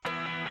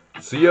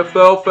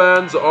CFL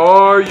fans,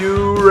 are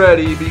you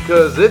ready?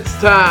 Because it's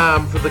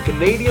time for the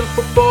Canadian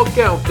Football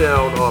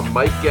Countdown on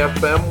Mike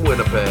FM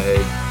Winnipeg.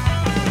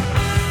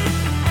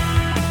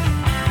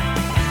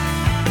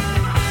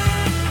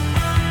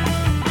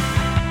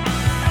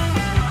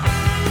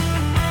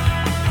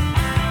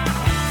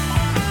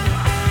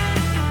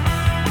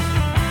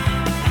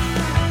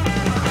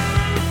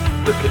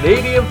 The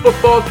Canadian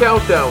Football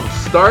Countdown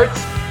starts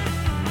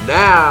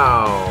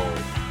now.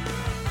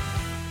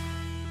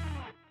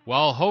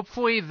 Well,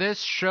 hopefully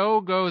this show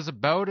goes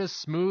about as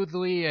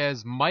smoothly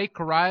as Mike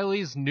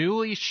Riley's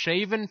newly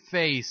shaven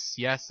face.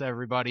 Yes,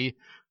 everybody.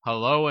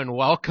 Hello and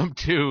welcome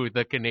to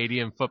the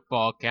Canadian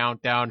Football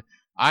Countdown.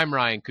 I'm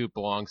Ryan Coop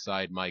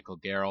alongside Michael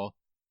Garrell.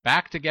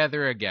 Back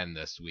together again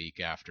this week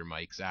after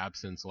Mike's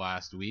absence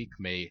last week.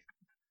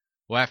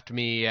 Left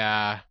me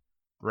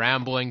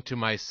rambling to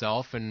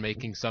myself and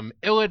making some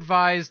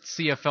ill-advised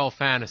CFL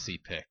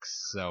fantasy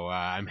picks. So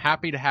I'm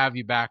happy to have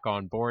you back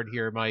on board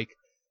here, Mike.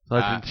 So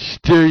I can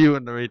steer you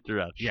in the right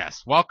direction.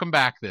 Yes, welcome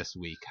back this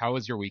week. How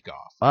was your week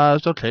off?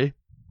 It's okay.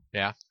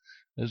 Yeah?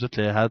 It's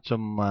okay. I had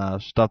some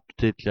stuff to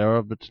take care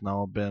of. It's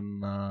now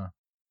been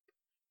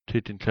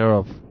taken care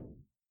of.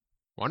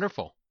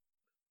 Wonderful.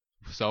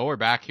 So we're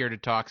back here to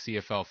talk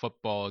CFL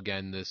football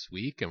again this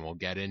week, and we'll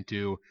get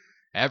into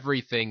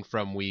everything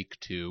from week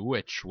 2,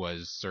 which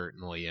was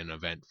certainly an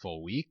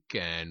eventful week,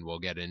 and we'll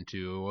get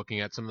into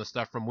looking at some of the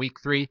stuff from week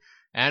 3,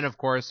 and of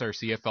course our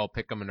CFL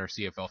Pick'em and our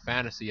CFL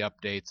Fantasy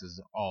updates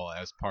is all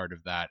as part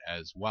of that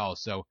as well.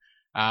 So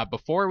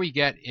before we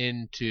get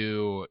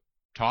into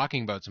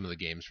talking about some of the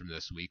games from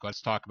this week,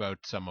 let's talk about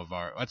some of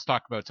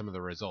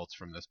the results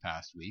from this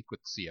past week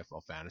with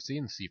CFL Fantasy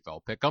and CFL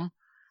Pick'em.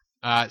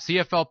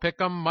 CFL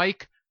Pick'em,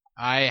 Mike,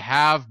 I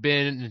have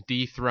been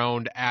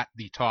dethroned at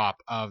the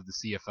top of the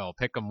CFL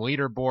Pick'em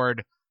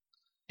leaderboard.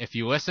 If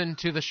you listened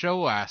to the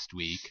show last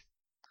week,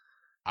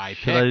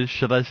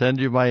 Should I send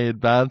you my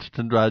advanced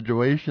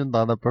congratulations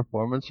on a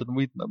performance in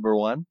week number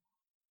 1?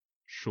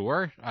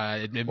 Sure.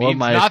 It means or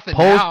my nothing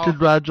post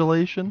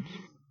congratulations?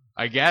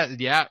 I guess,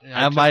 yeah.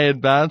 And my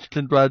advanced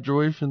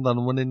congratulations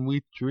on winning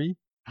week 3?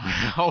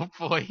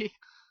 Hopefully.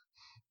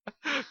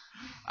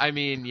 I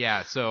mean,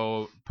 yeah,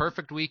 so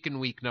perfect week in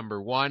week number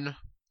 1.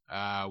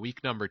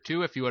 Week number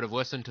 2, if you would have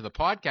listened to the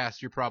podcast,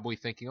 you're probably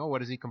thinking, oh,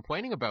 what is he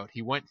complaining about?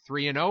 He went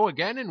 3-0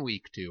 again in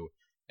week 2.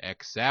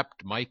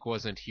 Except Mike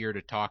wasn't here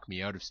to talk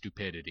me out of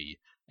stupidity.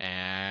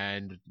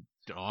 And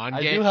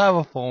I do have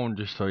a phone,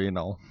 just so you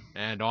know.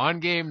 And on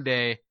game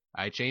day,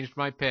 I changed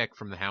my pick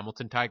from the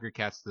Hamilton Tiger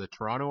Cats to the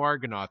Toronto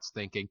Argonauts,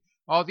 thinking,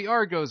 oh, the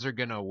Argos are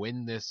going to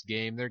win this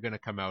game. They're going to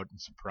come out and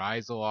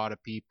surprise a lot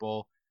of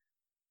people.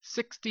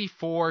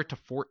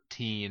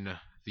 64-14,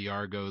 the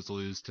Argos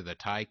lose to the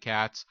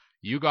Ticats.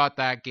 You got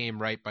that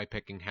game right by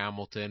picking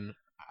Hamilton.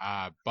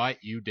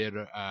 But you did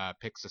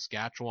pick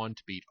Saskatchewan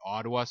to beat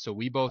Ottawa, so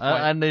we both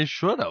went. And they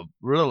should have,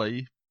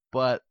 really.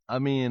 But I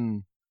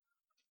mean,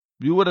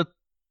 you would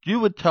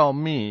tell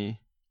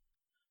me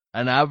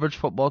an average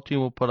football team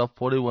will put up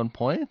 41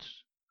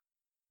 points.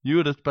 You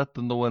would expect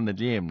them to win the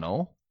game,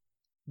 no?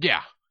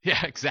 Yeah,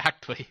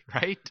 exactly,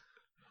 right?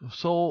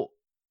 So,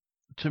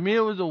 to me, it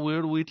was a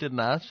weird week in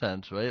that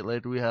sense, right?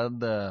 Like we had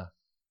the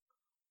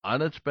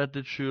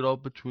unexpected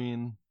shootout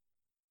between,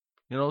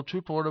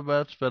 two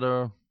quarterbacks that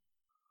are.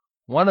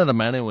 One of them,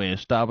 anyway,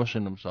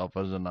 establishing himself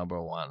as a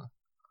number 1.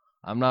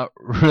 I'm not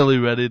really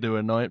ready to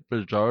anoint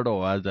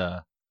Fajardo as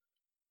a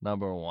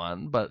number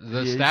 1, but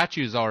the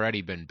statue's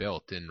already been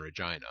built in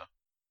Regina.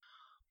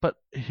 But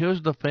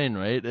here's the thing,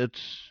 right?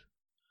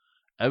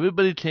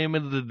 Everybody came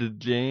into the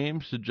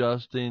game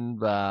suggesting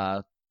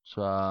that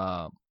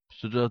it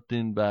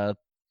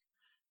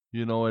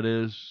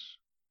is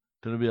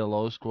going to be a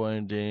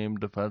low-scoring game,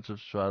 defensive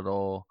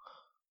struggle.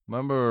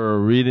 Remember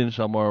reading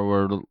somewhere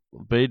where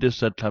Vegas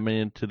said coming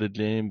into the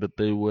game that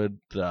they would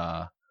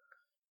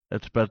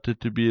expect it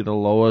to be the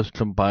lowest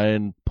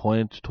combined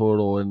points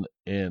total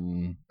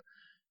in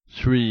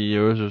 3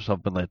 years or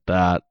something like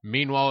that.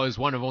 Meanwhile, it was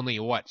one of only,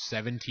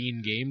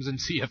 17 games in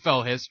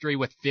CFL history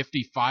with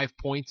 55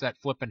 points at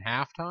flipping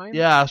halftime?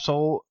 Yeah,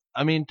 so,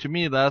 I mean, to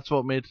me, that's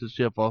what makes the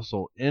CFL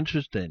so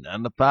interesting.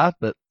 And the fact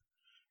that,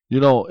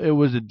 it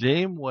was a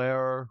game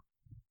where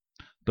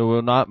there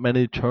were not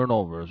many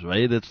turnovers,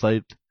 right? It's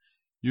like,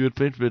 you would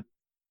think that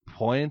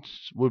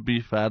points would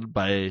be fed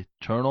by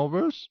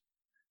turnovers,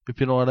 if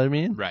you know what I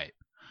mean. Right.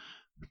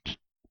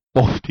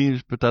 Both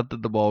teams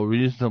protected the ball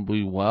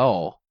reasonably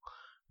well.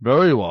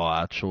 Very well,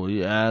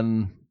 actually.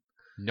 And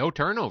no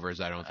turnovers,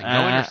 I don't think.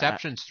 No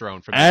interceptions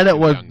thrown from and it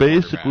was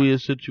basically a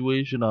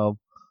situation of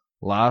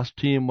last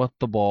team with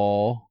the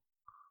ball.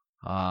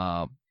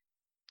 Ottawa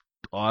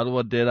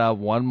did have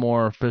one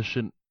more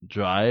efficient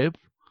drive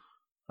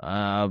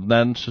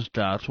than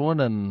Saskatchewan,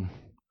 and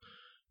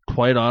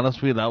quite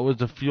honestly, that was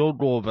the field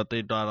goal that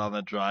they got on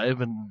the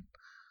drive, and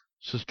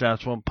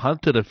Saskatchewan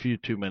punted a few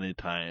too many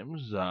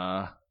times.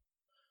 But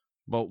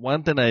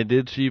one thing I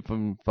did see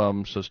from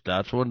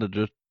Saskatchewan, to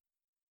just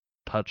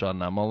touch on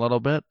them a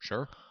little bit.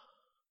 Sure.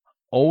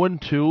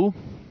 0-2.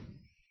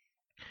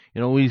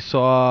 We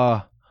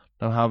saw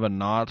them have a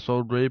not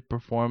so great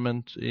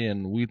performance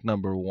in week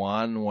number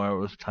 1, where it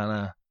was kind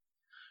of,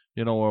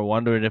 we're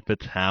wondering if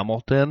it's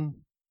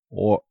Hamilton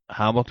or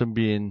Hamilton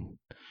being,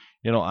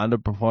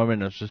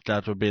 underperforming, or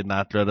Saskatchewan being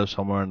not good, or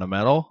somewhere in the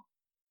middle.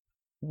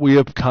 We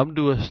have come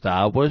to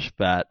establish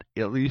that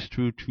at least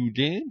through 2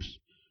 games,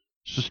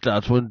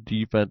 Saskatchewan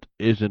defense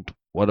isn't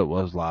what it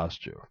was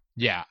last year.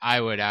 Yeah,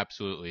 I would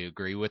absolutely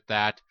agree with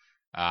that.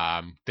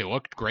 They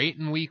looked great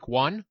in week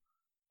 1.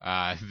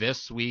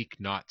 This week,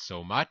 not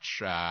so much.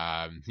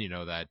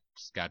 That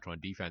Saskatchewan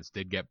defense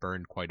did get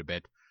burned quite a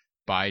bit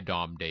by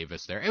Dom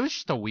Davis there. It was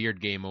just a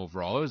weird game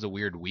overall. It was a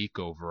weird week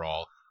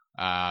overall.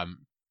 I'm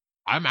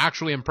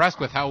actually impressed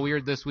with how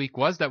weird this week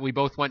was that we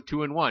both went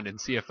 2-1 in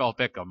CFL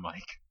Pick'em,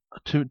 Mike.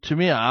 To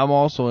me, I'm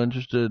also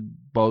interested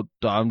about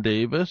Dom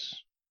Davis.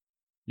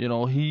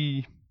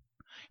 He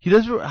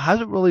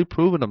hasn't really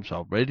proven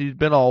himself, right? He's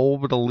been all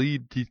over the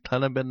league. He's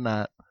kind of been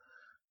that,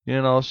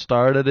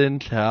 started in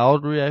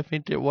Calgary, I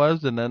think it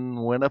was, and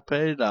then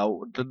Winnipeg.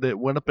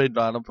 Winnipeg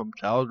got him from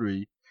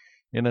Calgary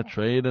in a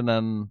trade, and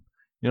then,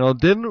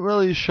 didn't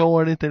really show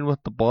anything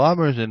with the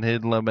Bombers in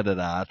his limited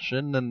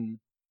action. And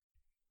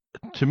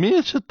to me,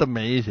 it's just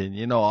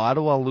amazing.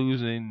 Ottawa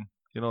losing,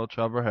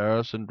 Trevor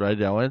Harris and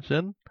Greg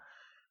Ellington,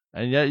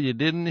 and yet you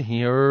didn't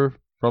hear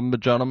from the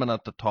gentleman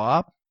at the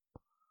top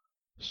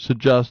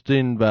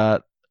suggesting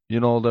that, there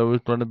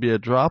was going to be a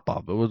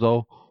drop-off. It was,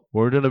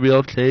 we're going to be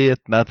okay,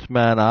 it's next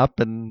man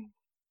up, and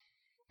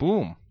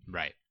boom.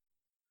 Right.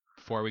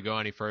 Before we go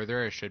any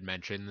further, I should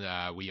mention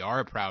we are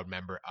a proud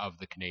member of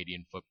the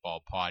Canadian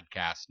Football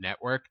Podcast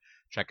Network.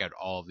 Check out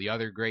all of the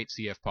other great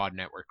CF Pod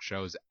Network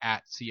shows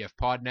at CF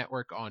Pod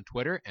Network on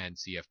Twitter and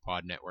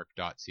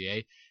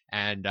cfpodnetwork.ca.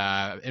 And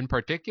in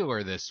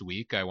particular this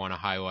week, I want to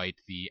highlight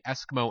the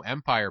Eskimo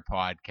Empire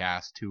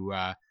podcast, who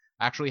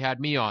actually had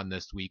me on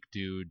this week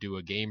to do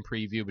a game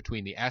preview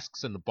between the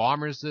Esks and the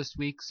Bombers this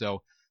week.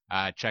 So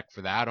check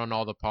for that on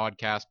all the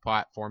podcast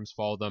platforms.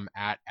 Follow them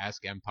at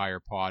Esk Empire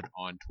Pod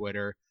on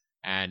Twitter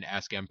and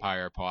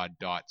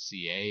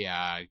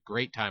eskempirepod.ca.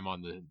 Great time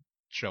on the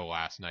show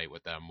last night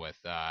with them, with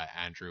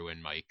Andrew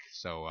and Mike.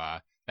 So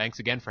thanks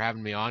again for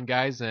having me on,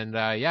 guys. And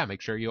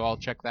make sure you all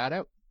check that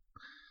out.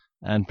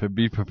 And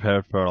be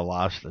prepared for a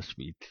loss this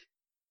week.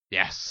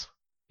 Yes.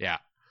 Yeah.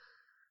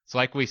 So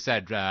like we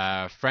said,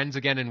 friends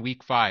again in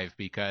week 5,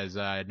 because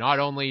not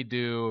only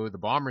do the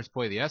Bombers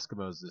play the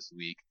Eskimos this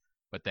week,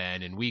 but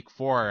then in week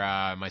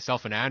 4,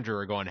 myself and Andrew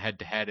are going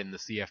head-to-head in the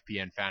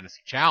CFPN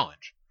Fantasy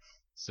Challenge.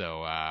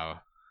 So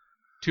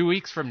 2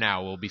 weeks from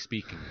now, we'll be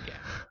speaking again.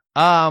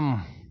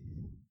 Can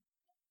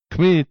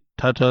we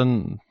touch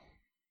on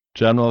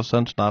general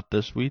sense, not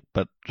this week,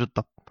 but just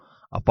a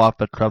thought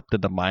that crept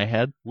into my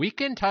head? We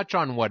can touch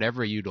on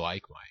whatever you'd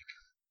like, Mike.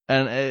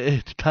 And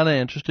it's kind of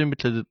interesting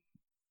because it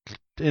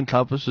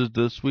encompasses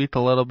this week a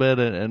little bit,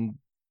 and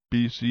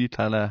BC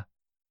kind of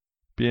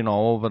being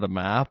all over the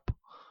map.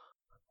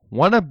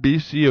 One of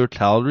BC or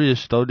Calgary is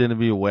still going to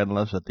be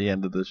winless at the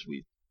end of this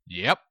week.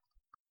 Yep.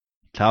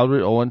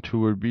 Calgary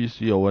 0-2 or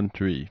BC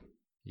 0-3.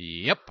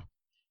 Yep.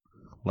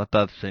 Let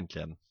that sink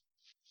in.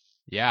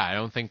 Yeah, I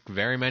don't think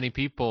very many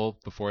people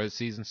before the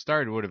season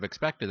started would have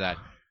expected that.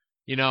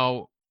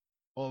 Well,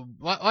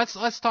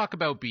 let's talk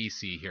about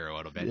BC here a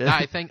little bit. Yeah.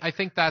 I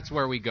think that's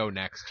where we go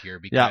next here,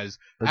 because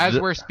as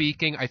we're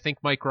speaking, I think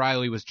Mike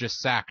Riley was just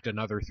sacked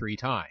another 3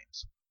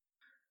 times.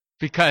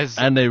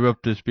 And they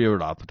ripped his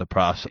beard off in the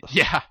process.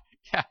 Yeah,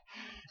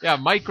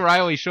 Mike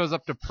Riley shows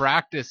up to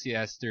practice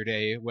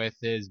yesterday with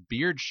his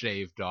beard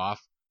shaved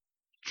off,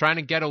 trying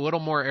to get a little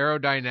more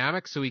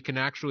aerodynamic so he can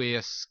actually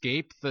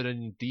escape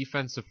the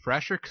defensive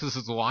pressure, because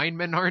his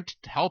linemen aren't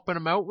helping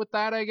him out with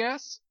that, I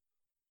guess.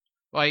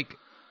 Like,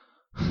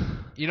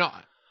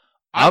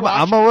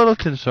 I'm a little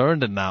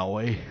concerned in that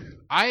way.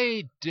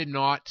 I did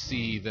not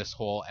see this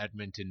whole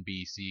Edmonton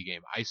BC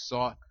game.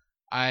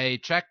 I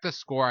checked the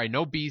score. I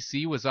know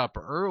BC was up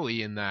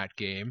early in that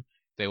game.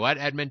 They let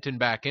Edmonton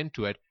back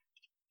into it.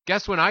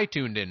 Guess when I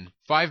tuned in?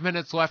 5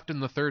 minutes left in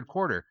the third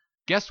quarter.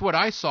 Guess what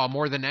I saw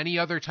more than any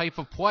other type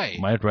of play?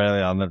 Mike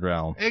Riley on the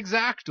ground.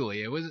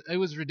 Exactly. It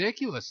was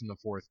ridiculous in the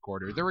fourth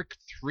quarter. There were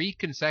 3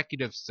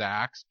 consecutive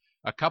sacks,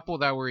 a couple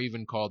that were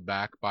even called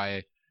back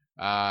by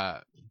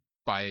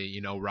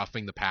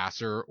roughing the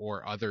passer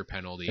or other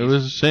penalties. It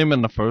was the same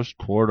in the first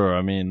quarter.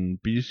 I mean,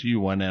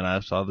 BC went in. I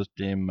saw this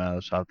game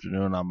this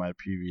afternoon on my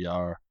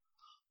PVR.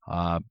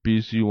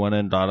 BC went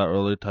in, got an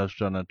early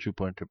touchdown and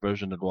 2-point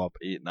conversion to go up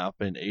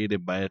 8-0,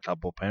 aided by a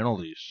couple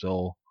penalties.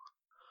 So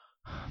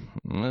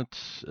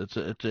it's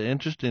an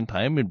interesting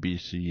time in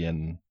BC,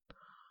 and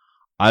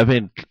I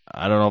don't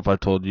know if I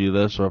told you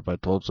this or if I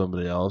told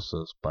somebody else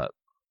this, but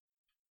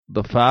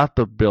the fact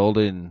of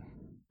building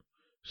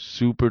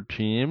super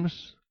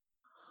teams,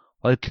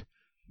 like,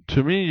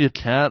 to me, you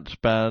can't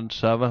spend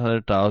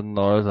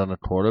 $700,000 on a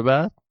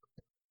quarterback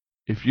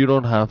if you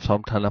don't have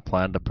some kind of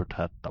plan to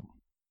protect them.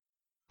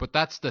 But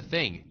that's the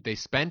thing. They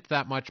spent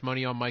that much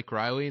money on Mike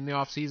Riley in the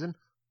offseason,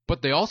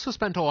 but they also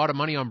spent a lot of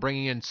money on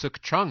bringing in Suk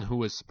Chung, who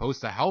was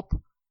supposed to help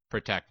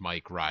protect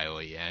Mike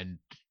Riley. And,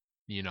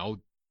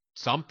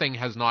 something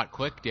has not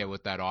clicked yet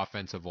with that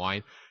offensive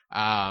line.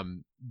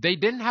 They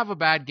didn't have a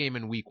bad game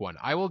in week 1.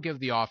 I will give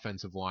the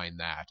offensive line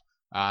that.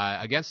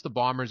 Against the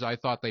Bombers, I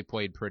thought they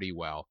played pretty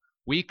well.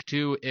 Week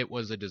 2, it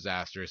was a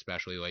disaster,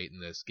 especially late in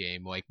this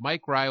game. Like,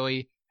 Mike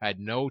Riley had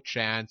no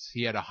chance.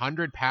 He had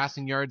 100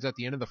 passing yards at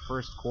the end of the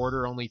first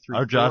quarter, only through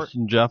Are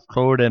Justin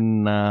Jeffcoat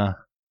and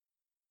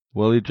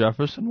Willie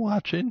Jefferson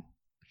watching?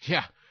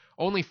 Yeah,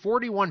 only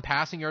 41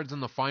 passing yards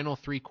in the final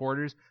 3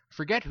 quarters.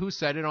 Forget who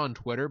said it on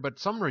Twitter, but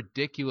some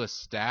ridiculous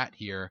stat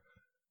here.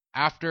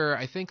 After,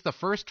 I think, the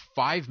first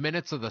 5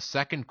 minutes of the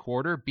second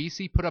quarter,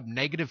 BC put up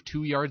negative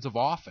 2 yards of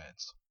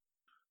offense.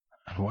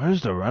 And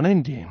where's the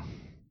running game?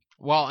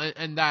 Well,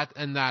 and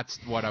that's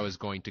what I was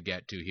going to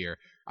get to here.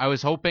 I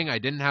was hoping, I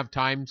didn't have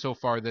time so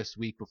far this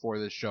week before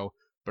this show,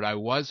 but I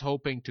was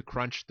hoping to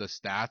crunch the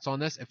stats on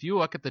this. If you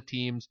look at the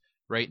teams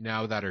right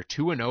now that are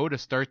 2-0 to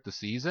start the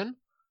season,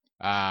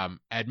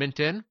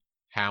 Edmonton,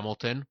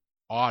 Hamilton,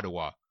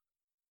 Ottawa.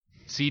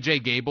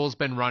 CJ Gable's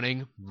been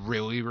running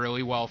really,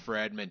 really well for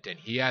Edmonton.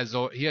 He has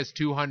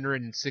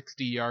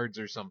 260 yards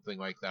or something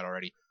like that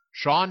already.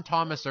 Sean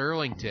Thomas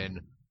Erlington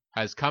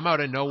has come out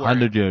of nowhere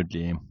 100-yard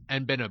game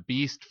and been a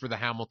beast for the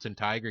Hamilton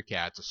Tiger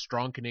Cats. A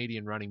strong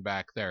Canadian running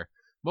back there.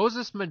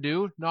 Moses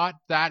Madu, not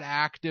that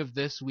active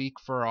this week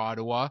for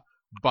Ottawa,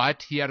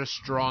 but he had a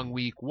strong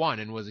week 1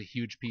 and was a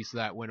huge piece of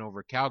that win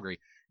over Calgary.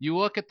 You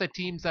look at the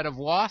teams that have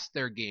lost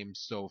their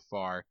games so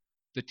far,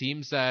 the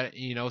teams that,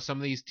 some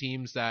of these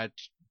teams that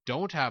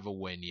don't have a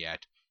win yet.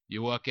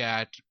 You look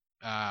at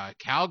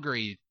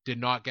Calgary did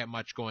not get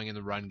much going in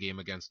the run game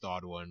against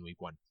Ottawa in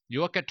week 1.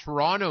 You look at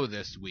Toronto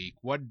this week.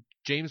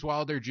 James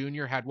Wilder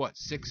Jr. had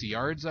 6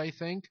 yards, I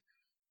think?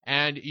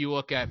 And you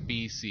look at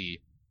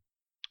BC.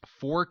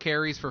 4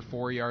 carries for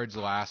 4 yards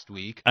last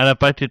week. And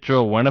if I could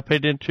throw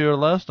Winnipeg into your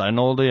list, I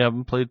know they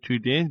haven't played 2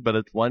 games, but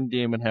it's one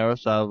game in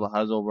Harris that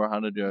has over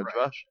 100 yards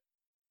rush.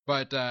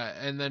 But,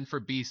 and then for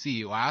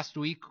BC, last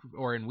week,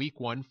 or in week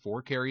 1,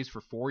 4 carries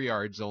for 4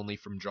 yards only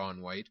from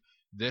John White.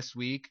 This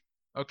week,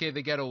 okay,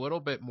 they get a little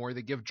bit more.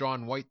 They give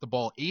John White the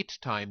ball 8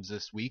 times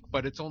this week,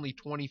 but it's only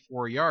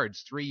 24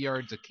 yards, 3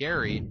 yards a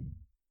carry.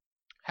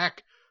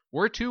 Heck,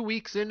 we're 2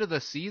 weeks into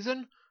the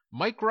season.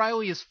 Mike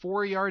Riley is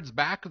 4 yards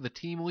back of the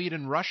team lead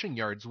in rushing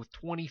yards with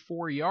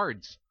 24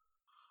 yards.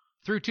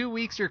 Through 2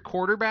 weeks, your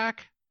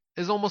quarterback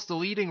is almost the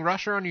leading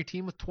rusher on your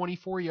team with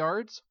 24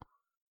 yards.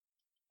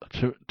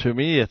 To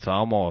me, it's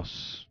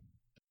almost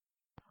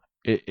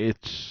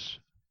it's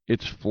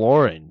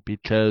flooring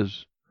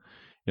because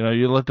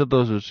you look at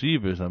those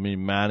receivers. I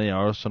mean, not Manny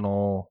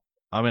Arsenal.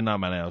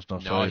 No,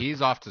 sorry.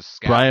 He's off to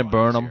Brian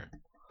Burnham.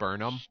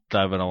 Burnham.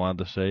 That's what I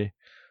wanted to say.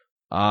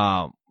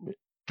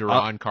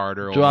 Duron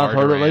Carter. Duron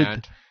Carter.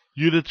 Like,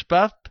 you'd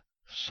expect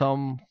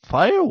some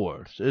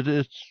fireworks. It's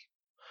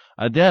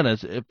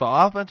if the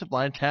offensive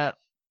line can't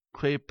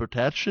create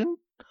protection,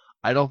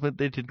 I don't think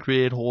they can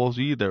create holes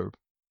either.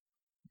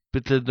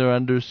 Because they're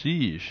under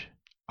siege.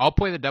 I'll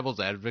play the devil's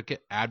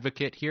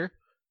advocate here.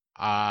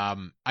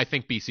 I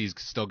think BC's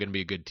still going to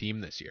be a good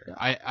team this year.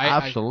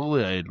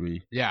 Absolutely, I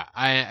agree. Yeah,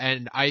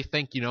 I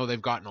think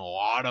they've gotten a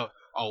lot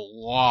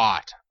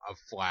of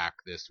flack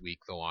this week.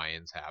 The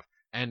Lions have,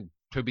 and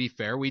to be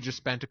fair, we just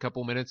spent a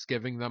couple minutes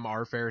giving them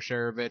our fair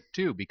share of it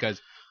too,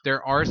 because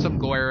there are some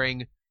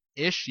glaring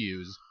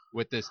issues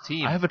with this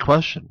team. I have a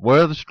question.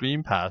 Where are the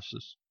screen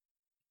passes?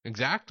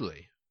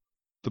 Exactly.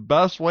 The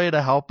best way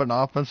to help an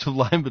offensive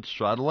line that's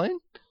struggling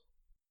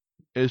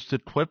is to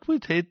quickly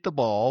take the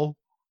ball,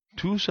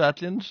 2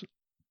 seconds,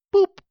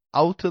 boop,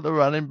 out to the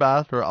running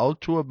back or out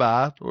to a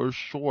back or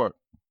short.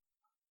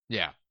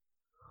 Yeah.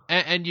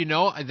 And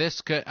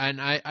this could,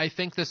 and I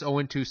think this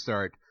 0-2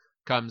 start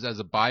comes as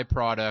a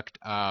byproduct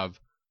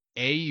of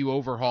A, you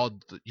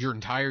overhauled your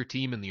entire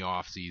team in the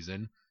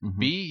offseason. Mm-hmm.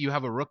 B, you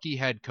have a rookie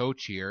head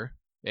coach here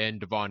in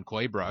Devon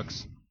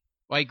Claybrooks.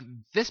 Like,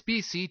 this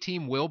BC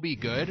team will be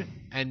good,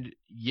 and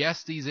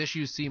yes, these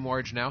issues seem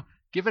large now.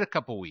 Give it a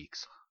couple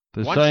weeks.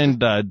 They signed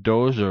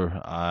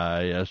Dozier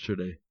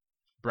yesterday.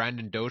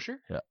 Brandon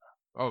Dozier? Yeah.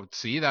 Oh,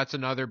 see, that's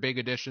another big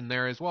addition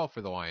there as well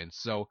for the Lions.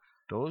 So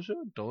Dozier?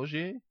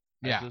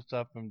 Yeah. I just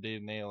saw from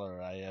Dave Naylor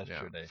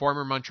yesterday. Yeah.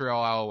 Former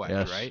Montreal Alouette,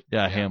 yes. right?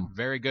 Yeah, him.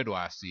 Very good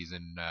last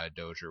season,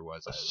 Dozier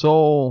was.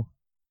 So,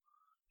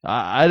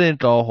 I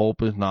think all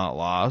hope is not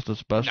lost,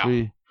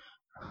 especially... No.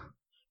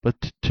 But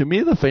to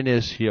me, the thing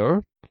is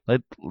here,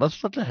 like,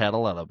 let's look ahead a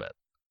little bit.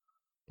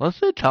 Let's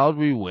say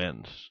Calgary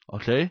wins,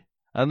 okay?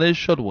 And they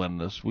should win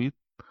this week.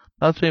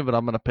 Not saying that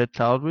I'm going to pick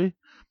Calgary,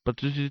 but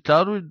to see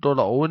Calgary go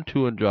to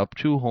 0-2 and drop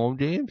 2 home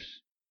games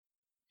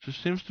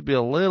just seems to be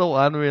a little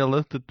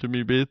unrealistic to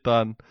me based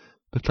on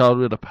the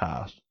Calgary of the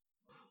past.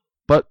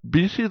 But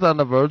BC's on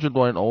the verge of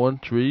going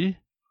 0-3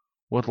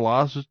 with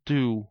losses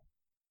to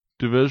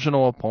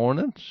divisional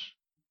opponents.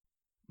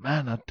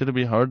 Man, that's going to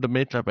be hard to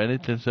make up any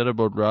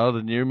considerable draw.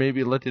 And you're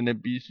maybe looking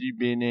at BC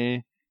being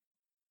a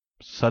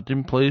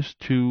second place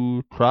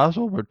to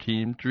crossover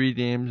team 3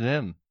 games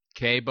in.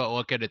 Okay, but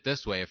look at it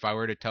this way. If I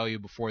were to tell you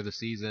before the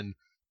season,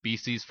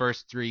 BC's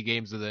first 3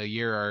 games of the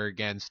year are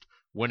against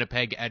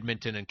Winnipeg,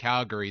 Edmonton, and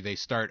Calgary, they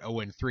start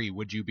 0-3.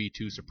 Would you be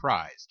too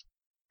surprised?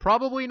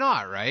 Probably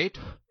not, right?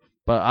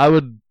 But I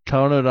would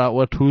counter that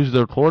with who's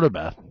their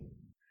quarterback.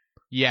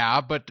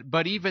 Yeah,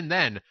 but even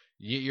then,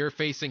 you're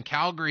facing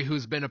Calgary,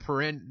 who's been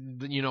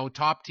a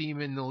top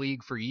team in the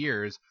league for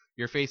years.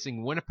 You're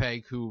facing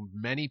Winnipeg, who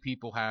many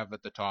people have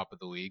at the top of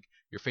the league.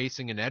 You're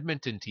facing an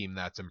Edmonton team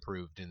that's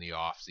improved in the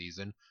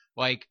offseason.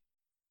 Like,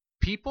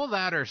 people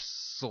that are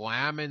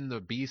slamming the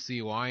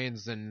BC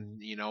Lions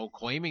and,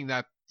 claiming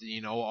that,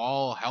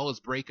 all hell is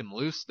breaking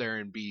loose there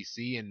in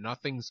BC and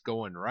nothing's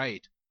going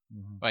right.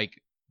 Mm-hmm.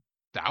 Like,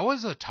 that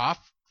was a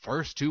tough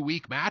first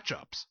 2-week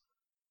matchups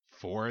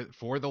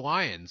for the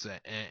Lions.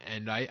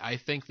 And I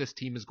think this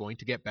team is going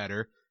to get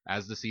better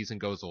as the season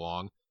goes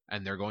along,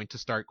 and they're going to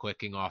start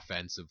clicking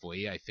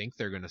offensively. I think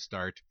they're going to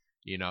start,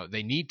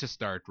 they need to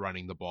start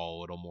running the ball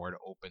a little more to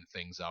open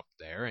things up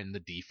there, and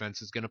the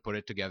defense is going to put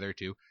it together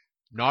too.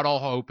 Not all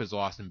hope is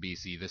lost in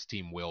BC. This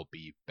team will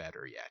be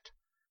better yet.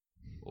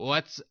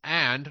 Let's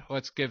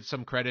give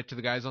some credit to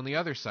the guys on the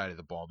other side of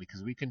the ball,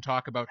 because we can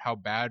talk about how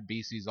bad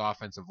BC's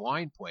offensive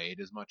line played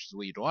as much as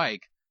we'd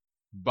like,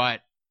 but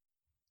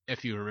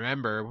if you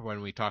remember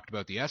when we talked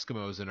about the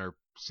Eskimos in our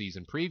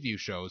season preview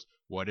shows,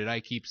 what did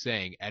I keep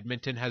saying?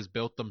 Edmonton has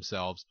built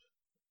themselves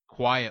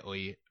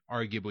quietly,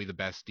 arguably the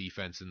best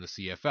defense in the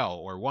CFL,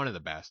 or one of the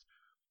best.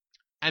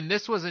 And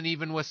this wasn't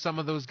even with some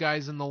of those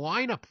guys in the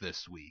lineup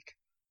this week.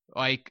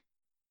 Like,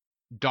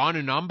 Don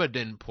Unumba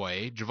didn't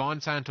play.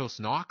 Javon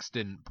Santos-Knox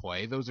didn't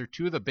play. Those are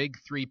two of the big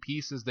three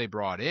pieces they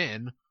brought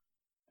in.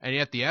 And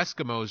yet the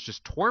Eskimos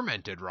just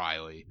tormented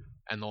Riley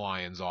and the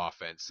Lions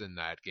offense in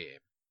that game.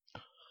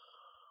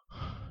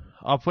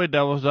 I'll play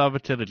devil's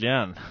advocate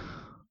again.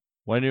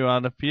 When you're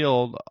on the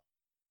field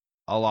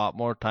a lot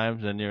more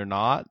times than you're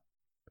not,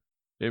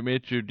 it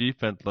makes your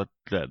defense look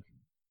good.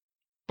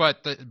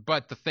 But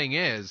the thing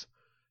is,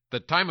 the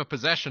time of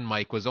possession,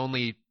 Mike, was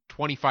only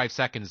 25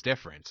 seconds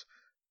difference.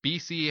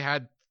 BC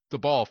had the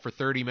ball for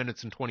 30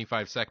 minutes and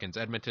 25 seconds.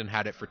 Edmonton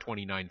had it for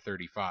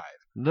 29:35.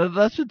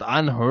 That's just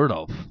unheard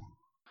of.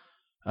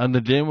 And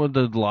the game was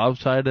as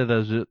lopsided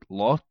as it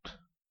looked.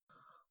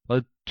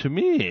 Like, to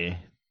me,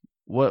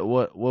 what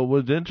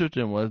was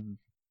interesting was,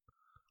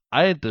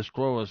 I think the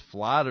score was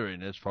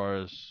flattering as far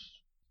as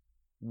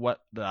what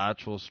the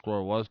actual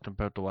score was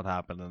compared to what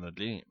happened in the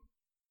game.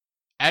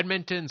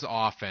 Edmonton's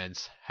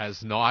offense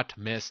has not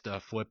missed a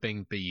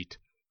flipping beat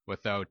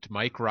without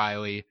Mike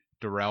Riley,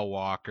 Darrell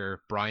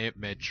Walker, Bryant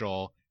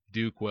Mitchell,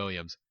 Duke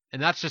Williams.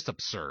 And that's just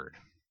absurd.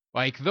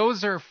 Like,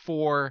 those are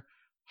 4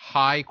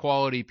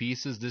 high-quality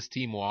pieces this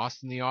team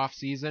lost in the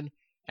offseason,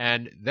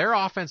 and their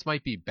offense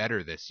might be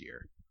better this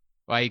year.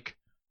 Like,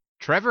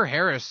 Trevor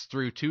Harris,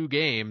 through 2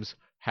 games,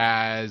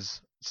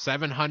 has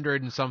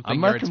 700 and something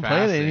yards passing. I'm not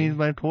complaining. He's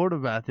my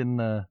quarterback in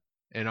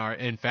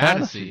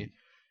fantasy.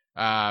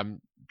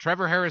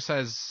 Trevor Harris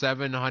has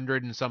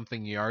 700 and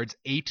something yards,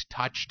 8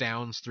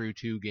 touchdowns through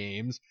 2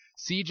 games.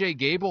 CJ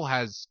Gable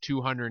has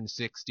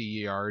 260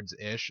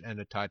 yards-ish and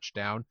a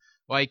touchdown.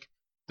 Like,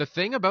 the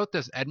thing about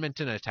this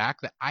Edmonton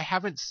attack that I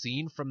haven't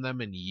seen from them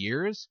in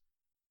years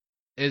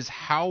is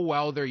how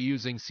well they're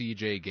using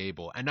CJ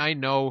Gable. And I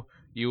know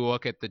you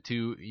look at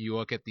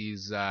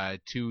these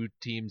 2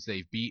 teams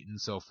they've beaten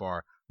so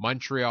far.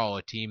 Montreal,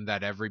 a team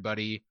that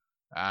everybody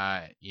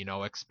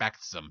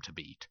expects them to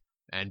beat.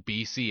 And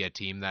BC, a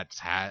team that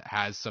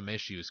has some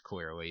issues,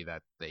 clearly,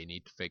 that they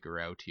need to figure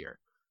out here.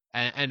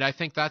 And I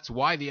think that's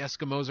why the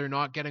Eskimos are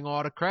not getting a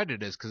lot of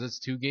credit, is because it's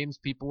 2 games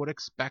people would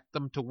expect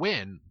them to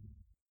win.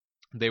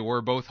 They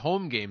were both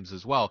home games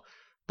as well.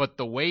 But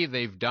the way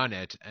they've done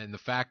it, and the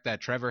fact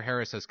that Trevor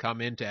Harris has come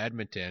into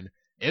Edmonton,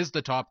 is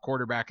the top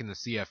quarterback in the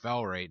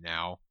CFL right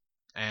now,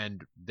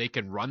 and they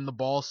can run the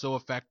ball so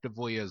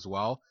effectively as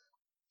well.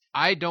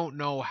 I don't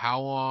know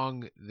how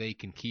long they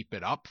can keep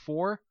it up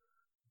for,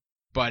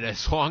 but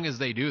as long as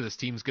they do, this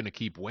team's going to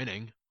keep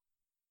winning.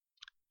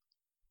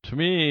 To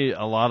me,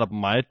 a lot of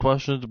my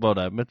questions about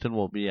Edmonton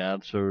will be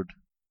answered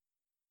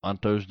on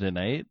Thursday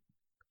night.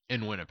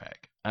 In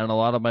Winnipeg. And a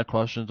lot of my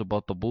questions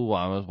about the Blue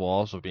Bombers will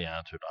also be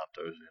answered on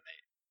Thursday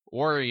night.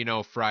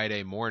 Or,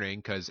 Friday morning,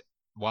 because,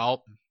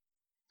 well,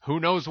 who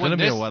knows when this... It's going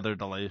to this... be a weather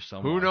delay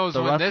somewhere. Who knows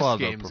when this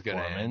game's going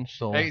to end.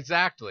 So...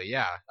 Exactly,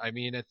 yeah. I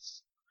mean,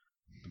 it's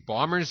the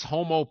Bombers'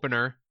 home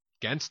opener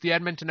against the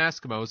Edmonton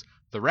Eskimos.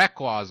 The Rec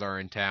Laws are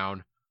in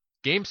town.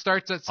 Game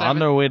starts at 7... On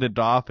their way to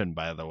Dauphin,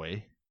 by the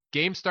way.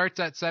 Game starts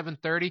at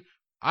 7:30.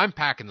 I'm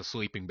packing the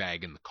sleeping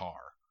bag in the car.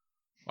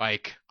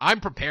 Like, I'm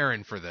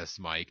preparing for this,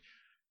 Mike.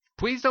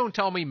 Please don't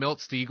tell me Milt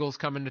Stiegel's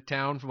coming to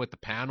town with the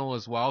panel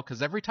as well,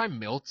 because every time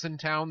Milt's in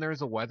town,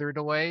 there's a weather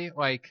delay.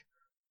 Like,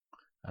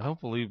 I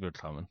don't believe they're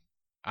coming.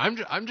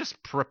 I'm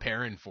just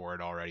preparing for it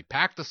already.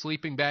 Pack the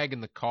sleeping bag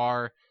in the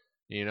car,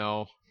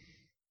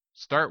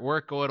 start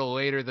work a little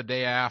later the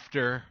day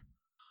after.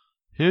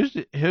 Here's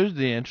the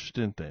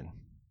interesting thing.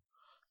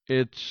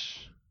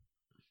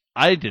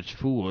 I think it's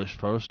foolish,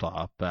 first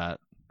off, that,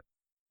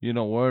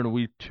 we're in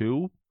week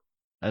 2,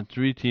 and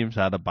 3 teams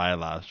had a bye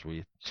last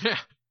week.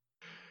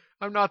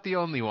 I'm not the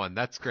only one.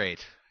 That's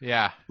great.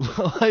 Yeah.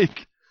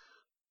 Like,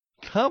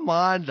 Come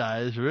on,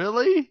 guys,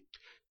 really?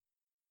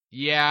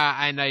 Yeah,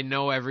 and I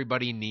know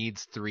everybody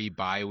needs 3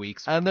 bye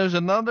weeks. And there's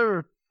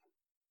another,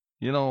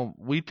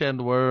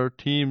 weekend where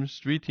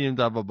 3 teams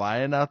have a bye,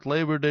 and that's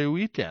Labor Day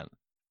weekend.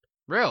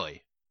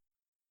 Really?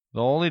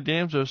 The only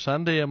games are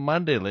Sunday and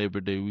Monday Labor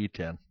Day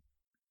weekend.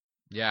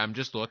 Yeah, I'm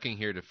just looking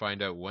here to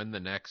find out when the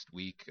next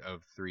week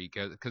of 3,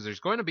 because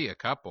there's going to be a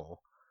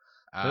couple.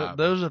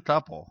 There's a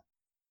couple.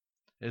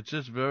 It's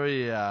just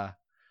very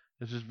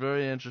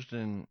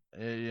interesting,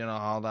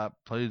 how that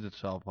plays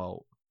itself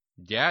out.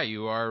 Yeah,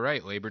 you are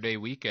right. Labor Day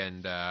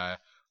weekend.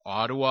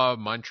 Ottawa,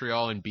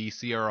 Montreal, and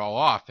BC are all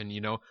off. And,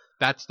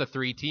 that's the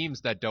 3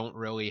 teams that don't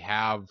really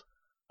have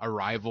a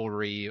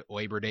rivalry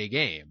Labor Day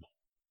game,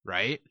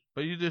 right?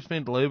 But you just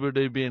think Labor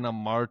Day being a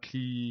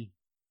marquee.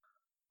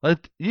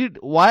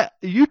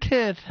 You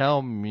can't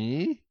tell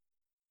me,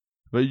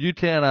 but you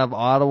can't have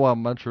Ottawa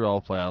and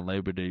Montreal play on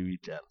Labor Day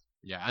weekend.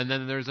 Yeah, and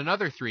then there's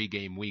another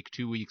 3-game week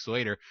 2 weeks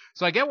later.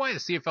 So I get why the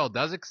CFL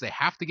does it, because they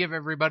have to give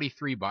everybody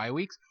 3 bye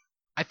weeks.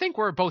 I think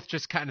we're both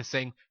just kind of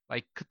saying,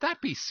 could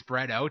that be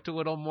spread out a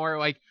little more?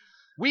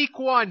 Week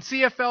 1,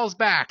 CFL's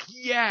back.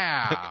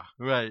 Yeah.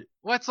 Right.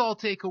 Let's all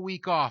take a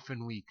week off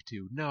in week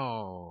 2.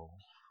 No.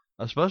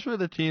 Especially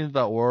the teams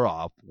that were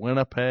off.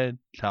 Winnipeg,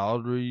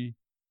 Calgary.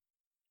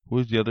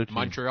 Who's the other team?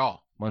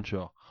 Montreal.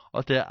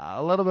 Okay,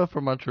 a little bit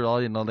for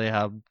Montreal. They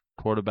have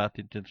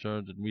quarterbacking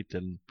concerns, and we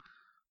can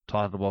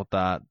talk about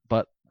that.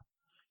 But,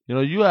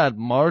 you had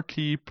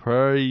marquee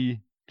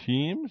Prairie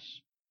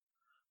teams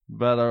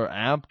that are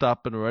amped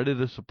up and ready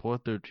to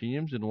support their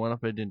teams in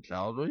Winnipeg and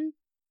Calgary,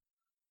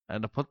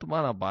 and to put them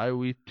on a bye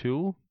week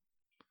too,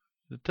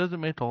 it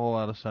doesn't make a whole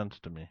lot of sense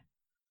to me.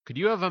 Could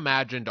you have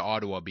imagined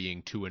Ottawa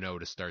being 2-0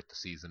 to start the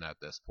season at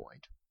this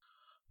point?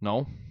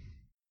 No.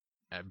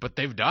 But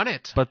they've done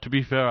it. But to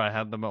be fair, I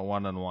had them at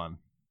 1-1.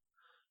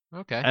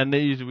 Okay. And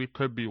they easily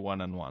could be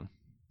 1-1.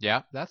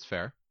 Yeah, that's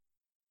fair.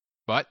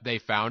 But they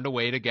found a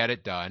way to get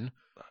it done.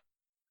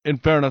 In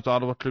fairness,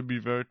 Ottawa could be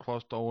very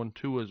close to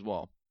 0-2 as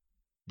well.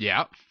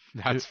 Yeah,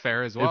 that's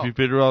fair as well. If you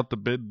figure out the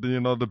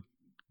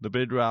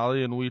bid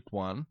rally in week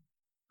 1.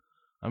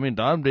 I mean,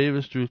 Don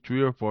Davis threw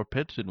 3 or 4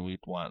 picks in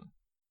week 1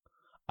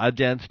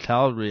 against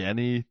Calgary, and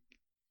he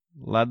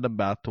led them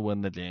back to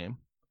win the game.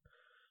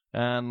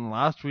 And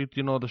last week,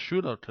 the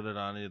shootout could have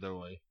gone either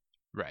way.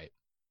 Right.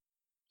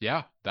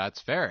 Yeah, that's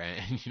fair.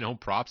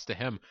 And, props to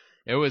him.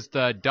 It was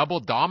the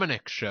double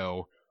Dominic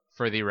show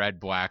for the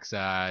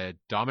Redblacks.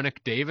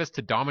 Dominic Davis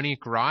to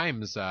Dominique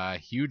Rhymes.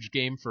 Huge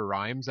game for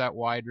Rhymes at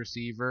wide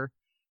receiver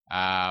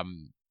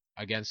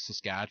against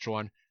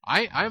Saskatchewan.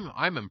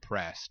 I'm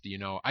impressed.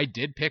 I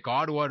did pick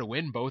Ottawa to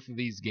win both of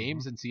these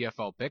games in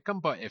CFL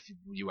Pick'em, but if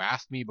you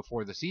asked me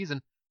before the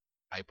season,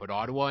 I put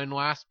Ottawa in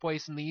last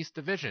place in the East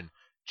Division,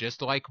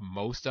 just like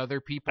most other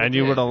people And did.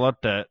 you would have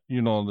looked at,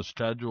 the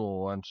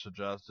schedule and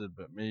suggested,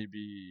 but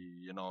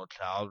maybe,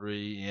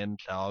 Calgary,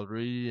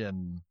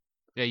 and...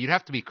 Yeah, you'd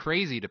have to be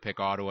crazy to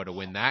pick Ottawa to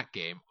win that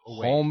game.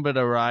 Home bit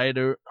of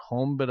Riders,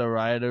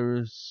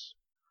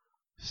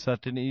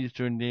 set an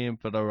Eastern game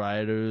for the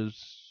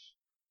Riders,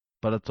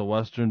 but it's a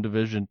Western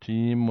Division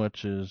team,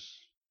 which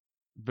is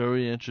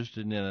very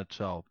interesting in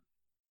itself.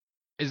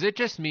 Is it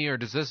just me, or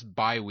does this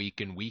bye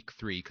week in week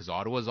 3, because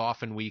Ottawa's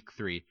off in week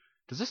 3,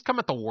 does this come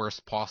at the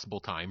worst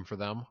possible time for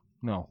them?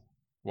 No.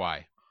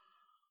 Why?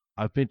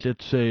 I think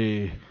it's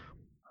a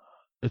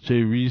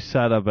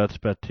reset of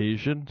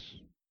expectations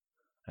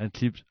and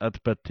keeps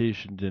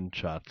expectations in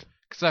check.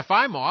 Because if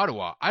I'm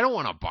Ottawa, I don't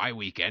want a bye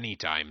week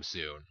anytime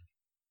soon.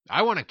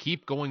 I want to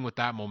keep going with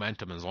that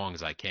momentum as long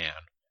as I can.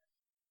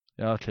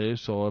 Yeah, okay,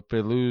 so if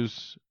they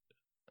lose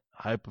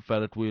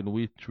hypothetically in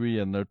week 3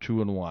 and they're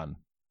 2-1,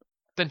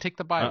 then take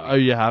the bye week. Are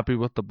you happy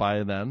with the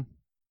bye then?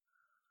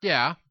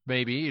 Yeah,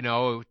 maybe.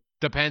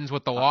 Depends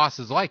what the loss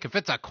is like. If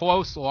it's a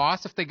close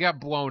loss, if they get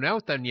blown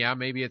out, then yeah,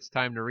 maybe it's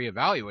time to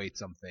reevaluate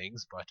some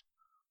things. But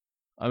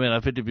I mean, I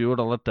think if you would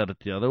have looked at it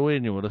the other way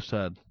and you would have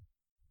said,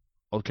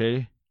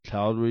 okay,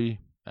 Calgary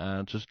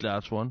and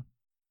Saskatchewan,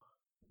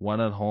 1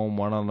 at home,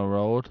 1 on the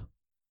road.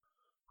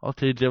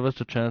 Okay, give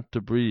us a chance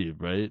to breathe,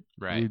 right?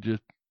 Right.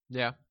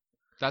 Yeah,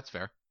 that's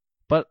fair.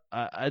 But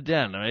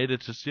again, right,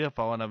 it's a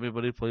CFL and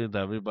everybody plays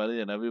everybody,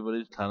 and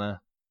everybody's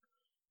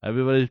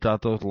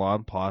got those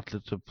long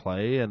pockets of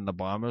play, and the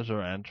Bombers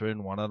are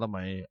entering one of them.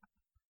 I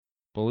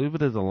believe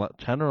it is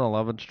 10 or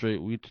 11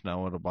 straight weeks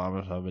now where the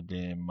Bombers have a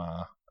game.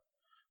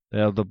 They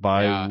have the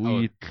bye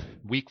week.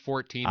 Week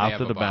 14 after they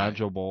have the a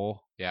Banjo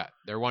Bowl. Yeah,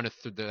 they're one of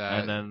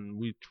and then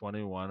week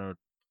 21 or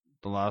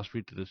the last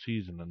week of the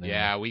season.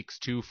 And weeks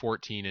 2,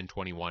 14, and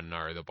 21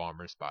 are the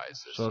Bombers'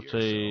 buys this year. So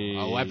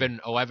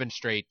it's 11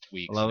 straight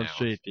weeks 11 now.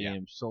 straight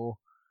games. Yeah.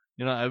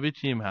 So, every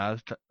team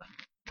has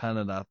kind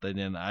of that thing.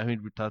 And I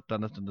think we touched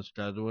on this in the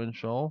scheduling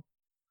show.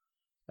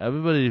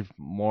 Everybody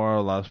more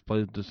or less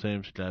plays the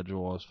same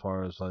schedule as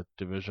far as like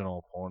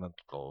divisional opponents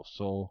go.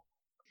 So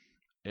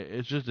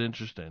it's just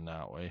interesting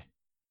that way.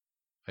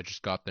 I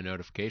just got the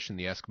notification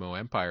the Eskimo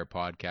Empire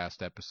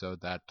podcast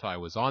episode that I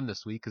was on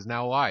this week is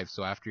now live.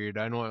 So after you're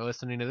done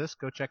listening to this,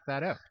 go check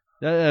that out.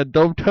 Yeah,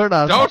 don't turn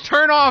us Don't off.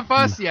 turn off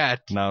us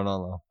yet. No.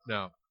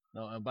 No.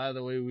 No, and by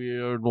the way, we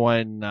are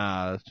going,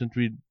 since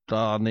we're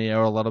on the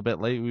air a little bit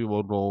late, we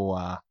will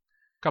go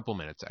Couple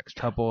minutes extra.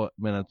 couple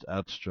minutes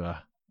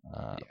extra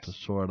to Yes.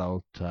 sort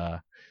out,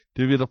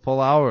 give you the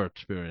full hour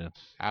experience.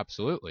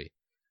 Absolutely.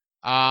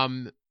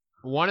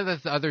 One of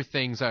the other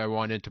things I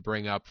wanted to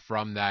bring up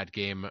from that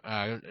game,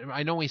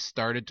 I know we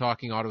started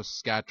talking Ottawa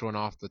Saskatchewan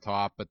off the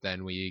top, but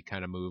then we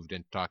kind of moved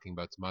into talking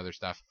about some other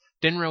stuff.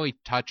 Didn't really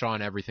touch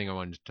on everything I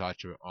wanted to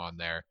touch on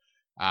there.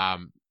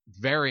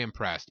 Very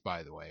impressed,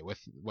 by the way,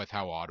 with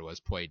how Ottawa's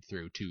played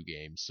through 2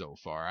 games so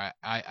far.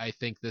 I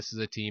think this is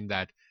a team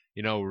that,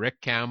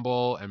 Rick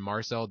Campbell and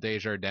Marcel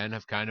Desjardins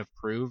have kind of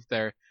proved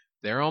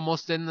they're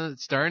almost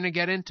starting to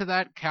get into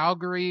that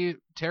Calgary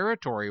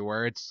territory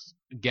where it's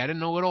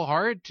getting a little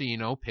hard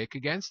to, pick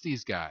against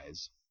these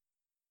guys.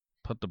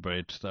 Put the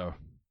Braves there.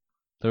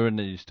 They're in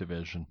the East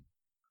Division.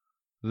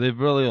 They've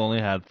really only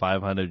had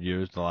 500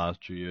 years the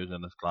last 2 years,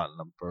 and it's gotten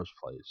them first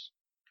place.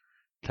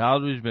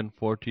 Calgary's been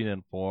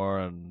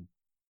 14-4 and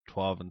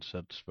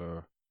 12-6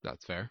 for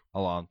That's fair.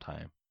 a long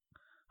time.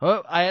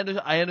 Well, I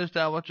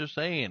understand what you're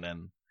saying,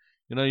 and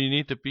you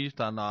need to feast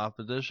on the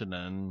opposition,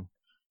 and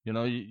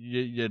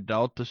you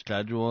doubt the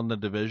schedule and the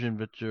division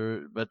that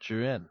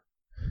you're in.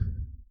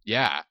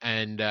 Yeah,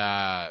 and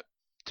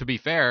to be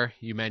fair,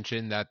 you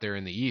mentioned that they're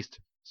in the East.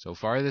 So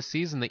far this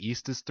season, the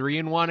East is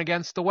 3-1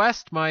 against the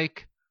West,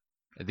 Mike.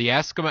 The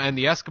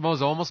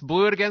Eskimos almost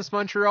blew it against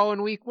Montreal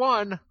in Week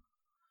 1.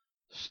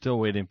 Still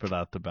waiting for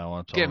that to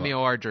balance. Give me a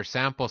larger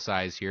sample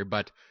size here,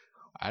 but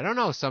I don't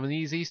know. Some of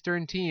these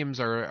Eastern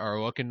teams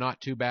are looking not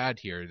too bad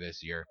here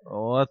this year.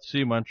 Well, let's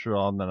see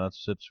Montreal in the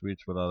next 6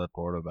 weeks without a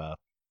quarterback.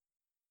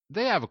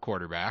 They have a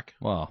quarterback.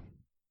 Well,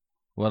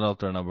 without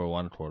their number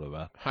 1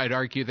 quarterback. I'd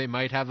argue they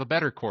might have a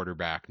better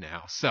quarterback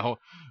now. So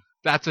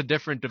that's a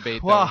different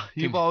debate. Well,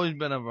 you've always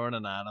been a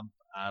Vernon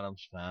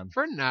Adams fan.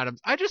 Vernon Adams,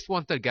 I just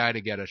want the guy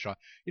to get a shot.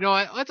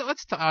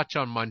 Let's touch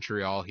on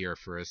Montreal here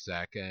for a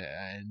sec,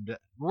 and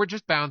we're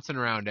just bouncing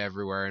around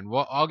everywhere. And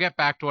I'll get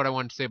back to what I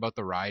wanted to say about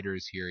the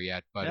Riders here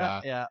yet.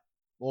 But yeah.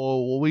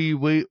 Well,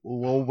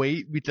 we'll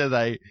wait because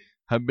I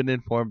have been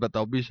informed that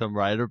there'll be some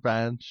Rider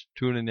fans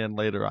tuning in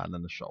later on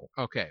in the show.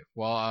 Okay,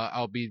 well,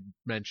 I'll be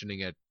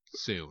mentioning it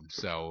soon,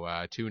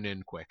 so tune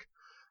in quick.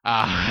 You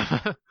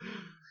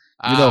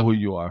know who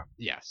you are.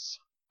 Yes.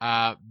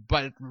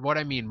 But what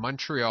I mean,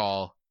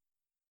 Montreal,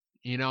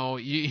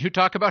 you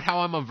talk about how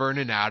I'm a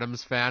Vernon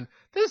Adams fan.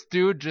 This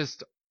dude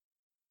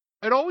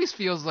it always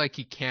feels like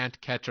he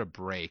can't catch a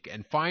break.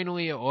 And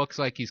finally, it looks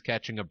like he's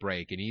catching a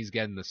break, and he's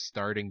getting the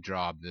starting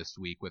job this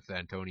week with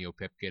Antonio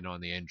Pipkin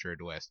on the injured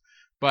list.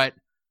 But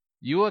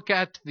you look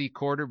at the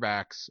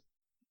quarterbacks,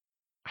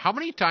 how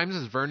many times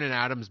has Vernon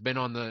Adams been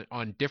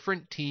on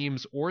different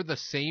teams or the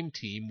same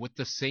team with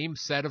the same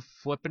set of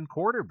flipping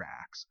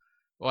quarterbacks?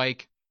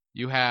 Like,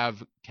 you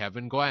have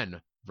Kevin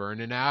Glenn,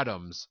 Vernon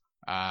Adams,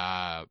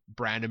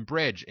 Brandon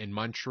Bridge in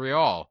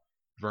Montreal.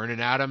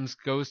 Vernon Adams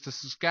goes to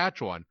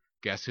Saskatchewan.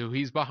 Guess who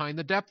he's behind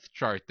the depth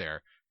chart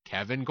there?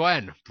 Kevin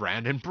Glenn,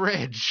 Brandon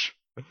Bridge.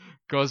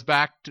 Goes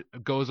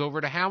over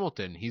to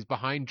Hamilton. He's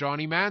behind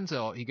Johnny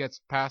Manziel. He gets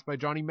passed by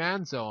Johnny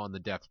Manziel on the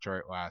depth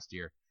chart last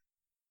year.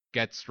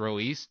 Gets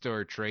released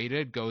or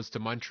traded, goes to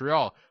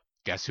Montreal.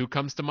 Guess who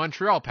comes to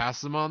Montreal,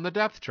 passes him on the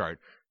depth chart?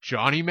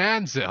 Johnny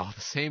Manziel,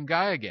 the same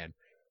guy again.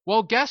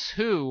 Well, guess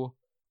who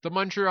the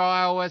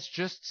Montreal Alouettes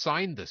just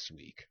signed this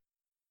week?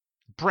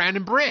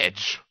 Brandon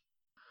Bridge.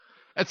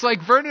 It's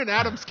like Vernon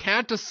Adams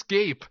can't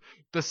escape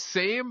the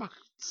same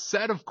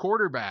set of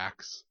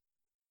quarterbacks.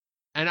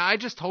 And I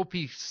just hope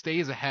he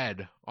stays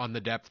ahead on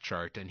the depth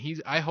chart. And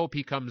I hope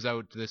he comes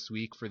out this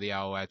week for the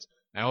Alouettes.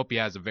 I hope he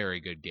has a very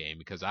good game,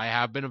 because I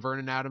have been a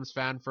Vernon Adams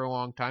fan for a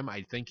long time.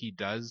 I think he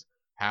does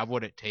have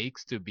what it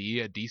takes to be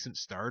a decent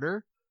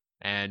starter.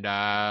 And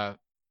I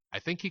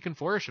think he can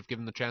flourish if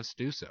given the chance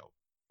to do so.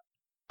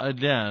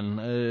 Again,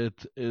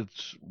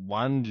 it's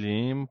one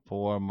game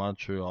for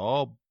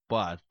Montreal,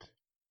 but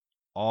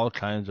all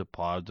kinds of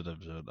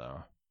positives are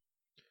there.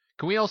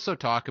 Can we also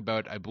talk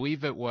about, I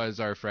believe it was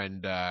our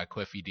friend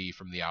Cliffy D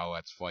from the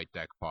Alouettes Flight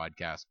Deck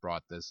podcast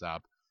brought this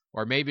up,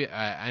 or maybe,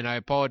 and I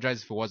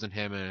apologize if it wasn't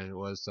him and it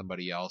was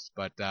somebody else,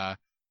 but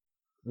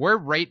we're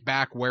right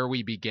back where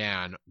we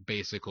began,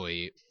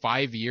 basically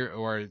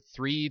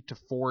 3 to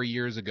 4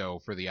 years ago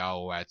for the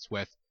Alouettes,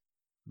 with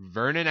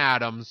Vernon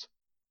Adams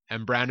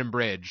and Brandon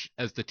Bridge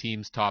as the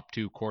team's top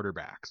 2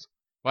 quarterbacks.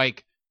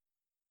 Like,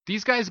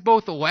 these guys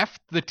both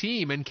left the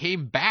team and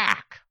came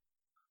back.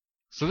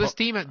 So this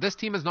team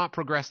has not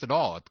progressed at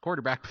all at the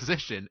quarterback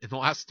position in the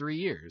last 3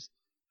 years.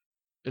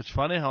 It's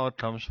funny how it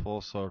comes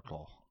full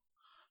circle.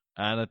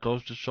 And it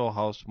goes to show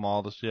how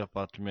small the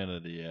CFL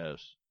community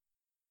is.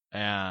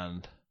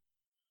 And,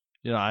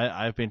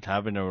 I think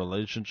having a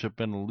relationship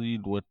and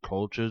lead with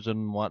coaches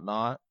and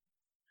whatnot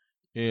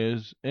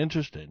is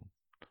interesting.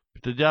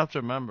 Because you have to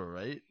remember,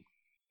 right?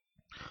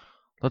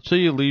 Let's say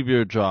you leave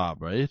your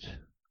job, right?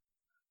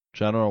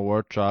 General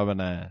work job in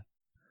a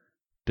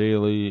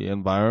daily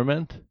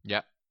environment.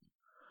 Yep.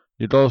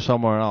 You go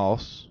somewhere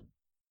else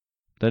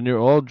Then your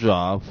old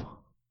job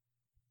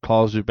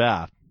calls you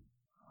back,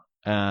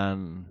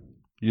 and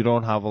you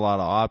don't have a lot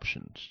of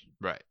options.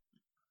 Right.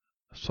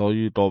 So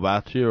you go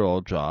back to your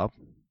old job.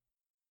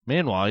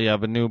 Meanwhile, you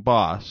have a new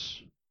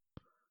boss,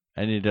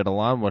 and you get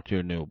along with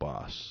your new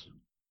boss.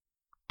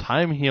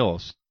 Time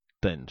heals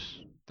things.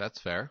 That's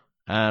fair.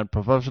 And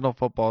professional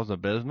football is a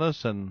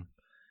business, and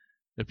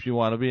if you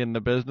want to be in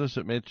the business,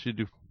 it makes you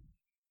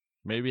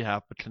maybe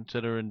have to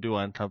consider and do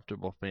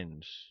uncomfortable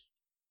things.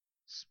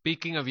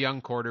 Speaking of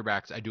young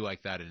quarterbacks, I do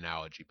like that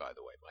analogy, by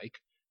the way,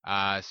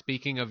 Mike.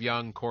 Speaking of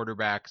young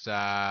quarterbacks,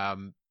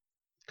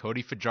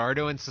 Cody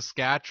Fajardo in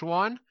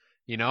Saskatchewan,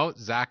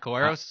 Zach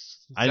Collaros.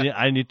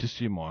 I need to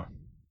see more.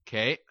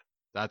 Okay,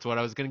 that's what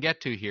I was going to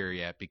get to here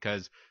yet,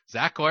 because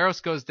Zach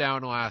Collaros goes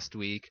down last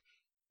week.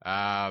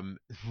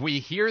 We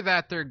hear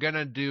that they're going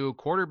to do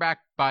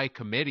quarterback by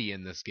committee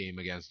in this game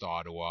against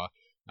Ottawa.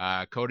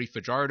 Cody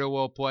Fajardo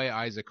will play,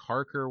 Isaac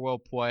Harker will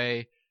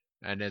play,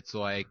 and it's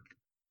like,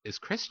 is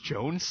Chris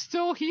Jones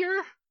still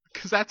here?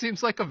 Because that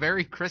seems like a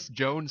very Chris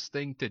Jones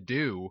thing to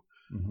do.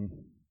 Mm-hmm.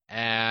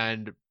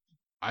 And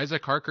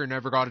Isaac Harker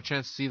never got a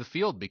chance to see the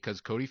field because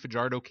Cody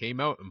Fajardo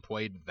came out and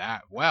played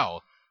that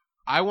well.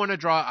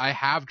 I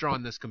have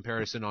drawn this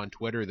comparison on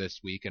Twitter this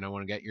week, and I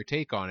want to get your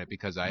take on it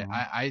because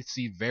I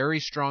see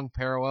very strong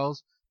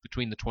parallels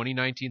between the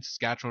 2019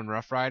 Saskatchewan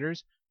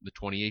Roughriders and the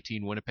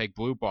 2018 Winnipeg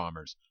Blue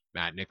Bombers.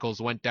 Matt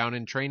Nichols went down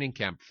in training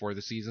camp before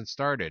the season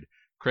started.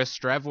 Chris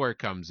Strevler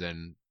comes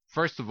in.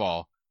 First of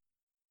all,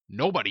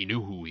 nobody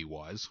knew who he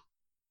was.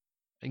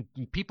 And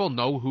people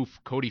know who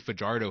Cody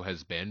Fajardo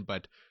has been,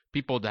 but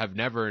people have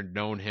never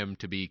known him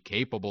to be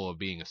capable of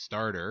being a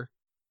starter,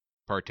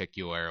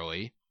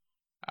 particularly.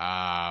 So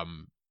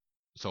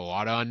a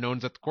lot of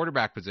unknowns at the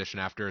quarterback position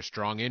after a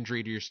strong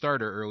injury to your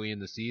starter early in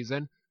the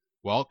season.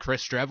 Well,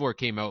 Chris Strevler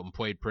came out and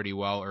played pretty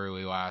well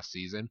early last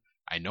season.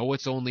 I know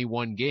it's only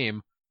one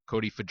game.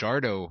 Cody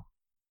Fajardo,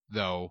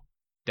 though,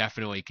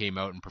 definitely came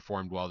out and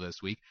performed well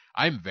this week.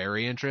 I'm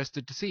very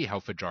interested to see how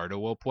Fajardo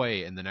will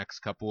play in the next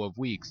couple of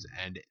weeks,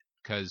 and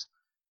because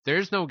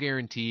there's no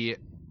guarantee,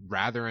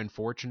 rather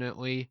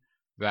unfortunately,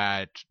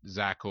 that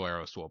Zach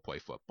Collaros will play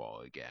football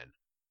again.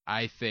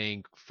 I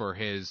think for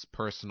his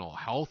personal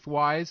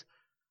health-wise,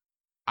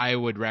 I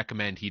would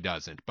recommend he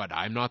doesn't. But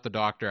I'm not the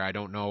doctor. I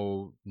don't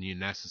know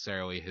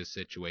necessarily his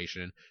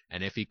situation.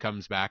 And if he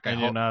comes back,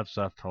 you're not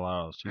Zach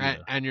Collaros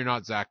either. And you're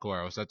not Zach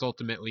Collaros. That's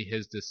ultimately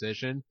his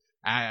decision.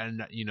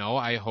 And,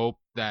 I hope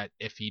that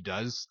if he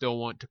does still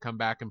want to come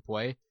back and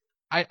play,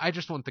 I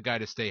just want the guy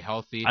to stay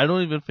healthy. I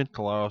don't even think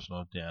Collaros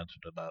knows the answer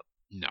to that.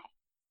 No.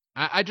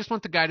 I just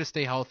want the guy to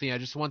stay healthy. I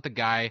just want the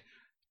guy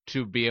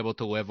to be able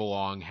to live a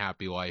long,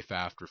 happy life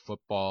after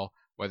football,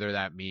 whether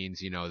that means,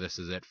 this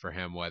is it for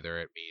him, whether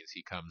it means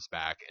he comes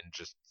back and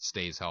just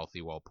stays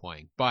healthy while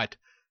playing. But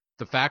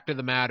the fact of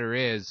the matter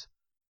is,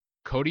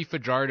 Cody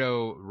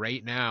Fajardo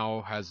right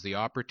now has the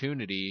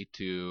opportunity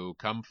to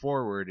come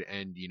forward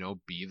and,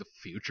 be the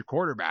future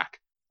quarterback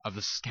of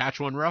the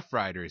Saskatchewan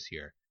Roughriders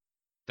here.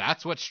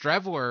 That's what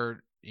Strevler,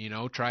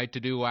 tried to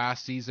do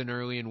last season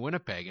early in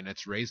Winnipeg, and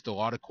it's raised a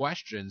lot of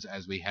questions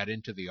as we head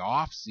into the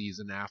off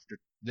season after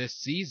this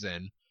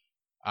season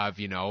of,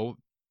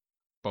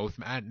 both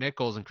Matt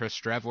Nichols and Chris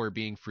Strevler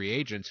being free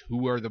agents.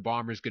 Who are the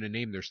Bombers going to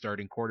name their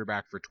starting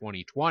quarterback for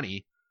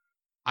 2020?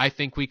 I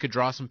think we could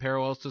draw some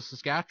parallels to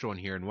Saskatchewan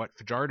here and what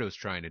Fajardo's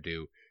trying to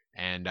do.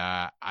 And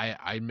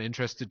I'm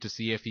interested to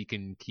see if he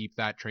can keep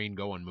that train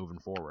going moving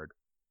forward.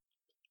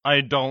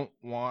 I don't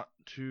want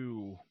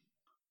to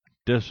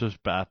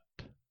disrespect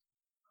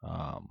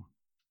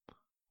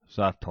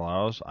Zach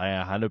Collaros. I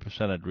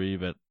 100% agree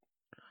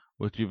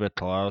with you that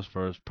Collaros,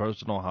 for his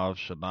personal health,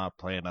 should not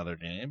play another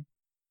game.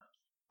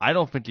 I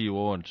don't think he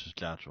will in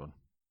Saskatchewan.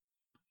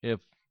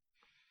 If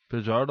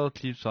Fajardo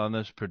keeps on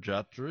this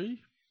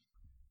trajectory,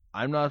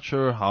 I'm not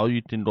sure how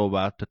you can go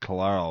back to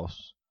Collaros,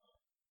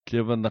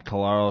 given the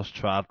Collaros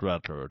track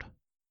record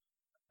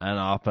and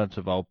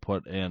offensive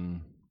output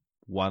in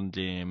one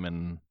game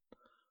and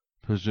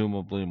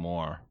presumably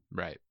more.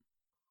 Right.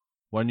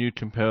 When you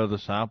compare the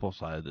sample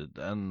sizes,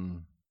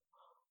 and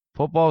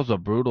football is a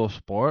brutal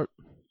sport,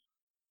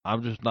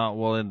 I'm just not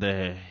willing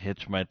to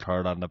hitch my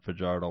cart on the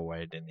Fajardo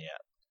wagon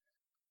yet.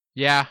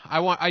 Yeah,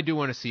 I do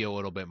want to see a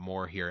little bit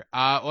more here.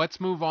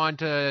 Let's move on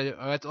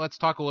to let's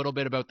talk a little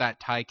bit about that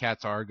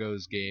Ticats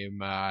Argos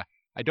game. I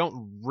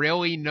don't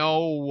really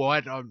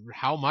know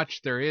how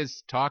much there is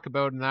to talk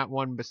about in that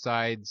one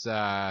besides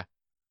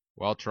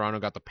Toronto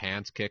got the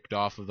pants kicked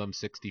off of them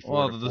 64-14.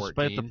 Well,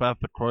 despite the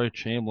fact that Corey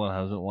Chamberlain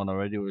hasn't won a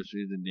regular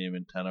season game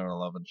in 10 or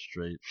 11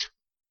 straight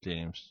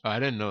games. I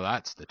didn't know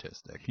that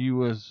statistic. He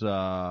was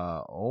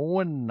 0-9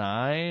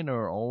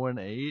 or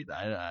 0-8.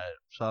 I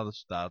saw the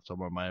stats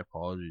somewhere. My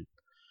apologies.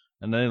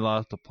 And then he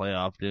lost the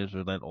playoff games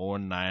with like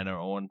 0-9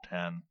 or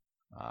 0-10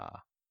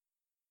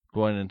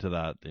 going into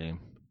that game.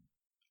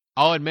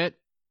 I'll admit,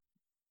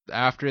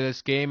 after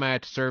this game, I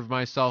had to serve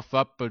myself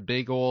up a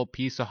big old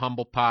piece of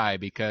humble pie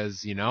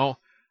because,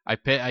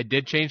 I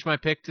did change my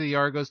pick to the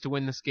Argos to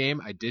win this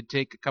game. I did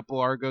take a couple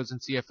Argos in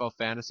CFL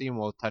Fantasy, and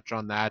we'll touch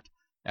on that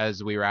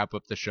as we wrap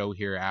up the show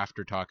here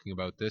after talking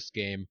about this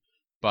game.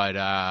 But,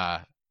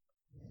 I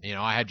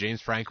had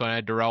James Franklin, I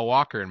had Darrell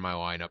Walker in my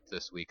lineup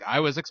this week. I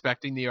was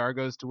expecting the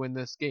Argos to win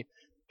this game.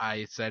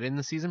 I said in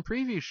the season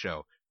preview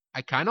show,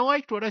 I kind of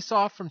liked what I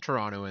saw from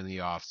Toronto in the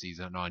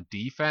offseason. On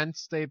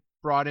defense, they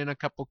brought in a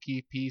couple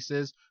key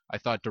pieces. I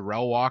thought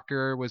Darrell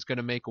Walker was going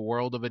to make a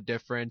world of a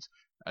difference.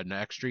 An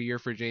extra year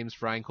for James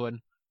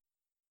Franklin.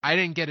 I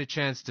didn't get a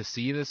chance to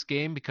see this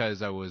game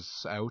because I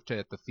was out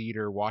at the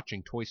theater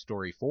watching Toy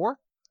Story 4.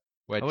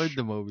 Which, I like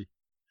the movie.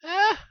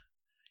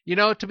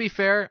 To be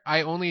fair,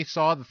 I only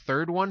saw the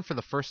third one for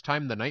the first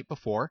time the night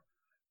before.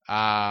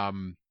 I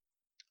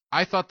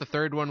thought the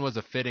third one was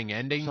a fitting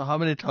ending. So how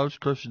many couch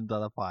cushions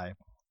out of 5?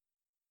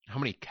 How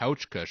many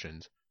couch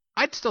cushions?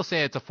 I'd still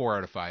say it's a 4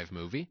 out of 5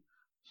 movie.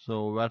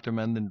 So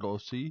recommend and go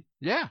see?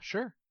 Yeah,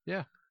 sure.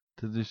 Yeah.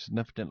 Because the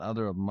significant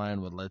other of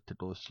mine would like to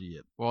go see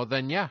it. Well,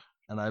 then, yeah.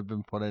 And I've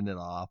been putting it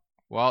off.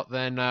 Well,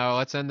 then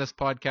let's end this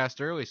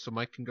podcast early so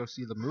Mike can go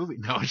see the movie.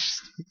 No,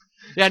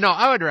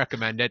 I would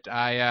recommend it.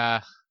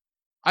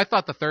 I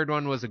thought the third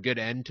one was a good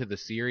end to the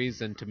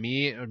series, and to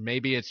me,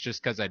 maybe it's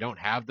just because I don't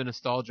have the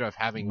nostalgia of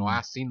having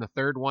last seen the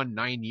third one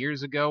 9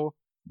 years ago,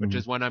 which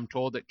is when I'm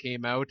told it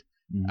came out.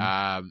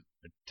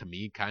 To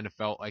me, kind of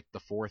felt like the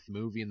fourth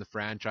movie in the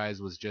franchise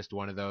was just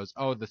one of those,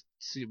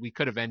 we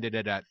could have ended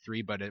it at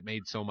 3, but it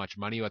made so much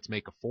money, let's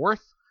make a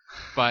fourth.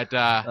 But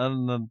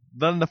and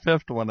then the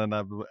fifth one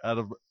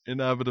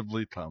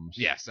inevitably comes.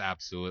 Yes,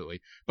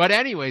 absolutely. But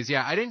anyways,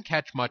 yeah, I didn't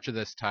catch much of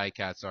this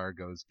Ticats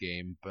Argos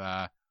game.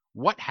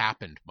 What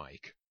happened,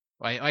 Mike?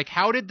 Like,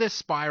 how did this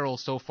spiral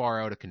so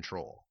far out of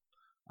control?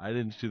 I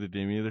didn't see the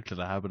game either because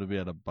I happened to be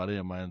at a buddy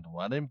of mine's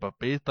wedding. But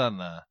based on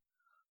the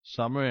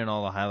summary and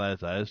all the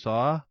highlights I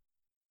saw,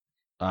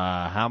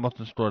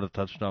 Hamilton scored a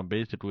touchdown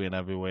basically in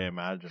every way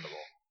imaginable.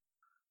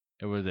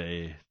 It was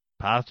a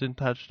passing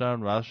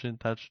touchdown, rushing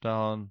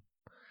touchdown,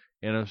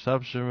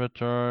 interception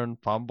return,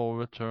 fumble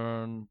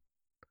return.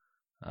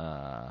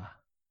 Mazzoli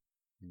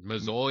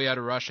had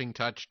a rushing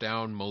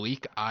touchdown.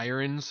 Malik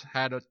Irons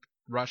had a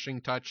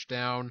rushing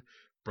touchdown.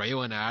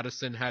 Braylon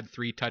Addison had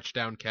 3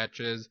 touchdown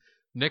catches.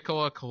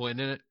 Nikola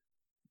Kalinic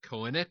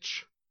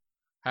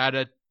had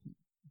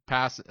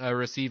a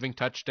receiving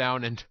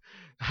touchdown, and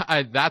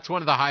that's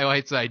one of the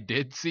highlights I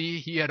did see.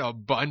 He had a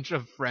bunch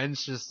of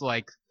friends just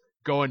like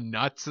going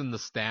nuts in the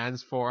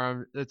stands for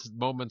him. It's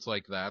moments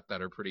like that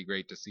are pretty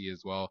great to see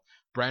as well.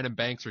 Brandon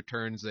Banks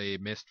returns a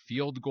missed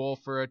field goal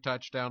for a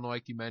touchdown,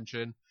 like you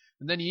mentioned.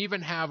 And then you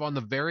even have on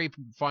the very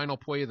final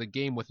play of the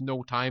game with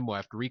no time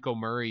left, Rico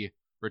Murray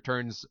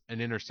returns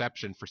an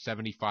interception for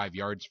 75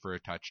 yards for a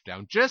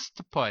touchdown, just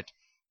to put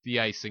the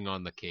icing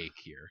on the cake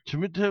here.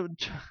 Can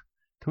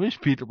we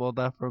speak about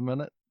that for a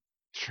minute?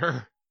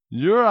 Sure.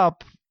 You're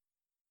up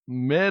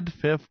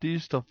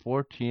mid-50s to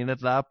 14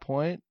 at that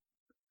point.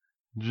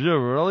 Do you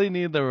really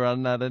need to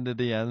run that into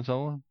the end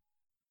zone?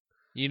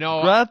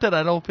 Granted,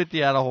 I don't think he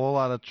had a whole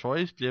lot of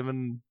choice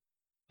given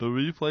the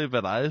replay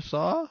that I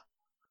saw.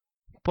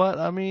 But,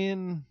 I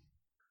mean,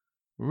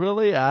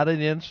 really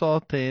adding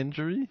insult to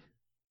injury?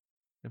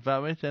 If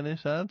that makes any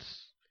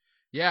sense?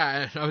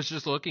 Yeah, and I was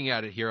just looking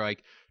at it here,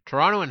 like,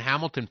 Toronto and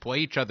Hamilton play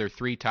each other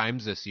 3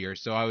 times this year,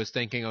 so I was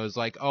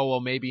like, oh, well,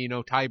 maybe,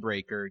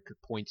 tiebreaker,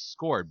 points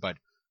scored, but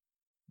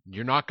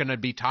you're not going to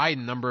be tied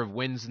in number of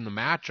wins in the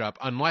matchup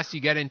unless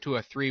you get into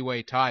a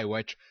 3-way tie,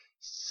 which,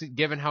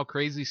 given how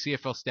crazy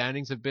CFL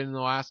standings have been in the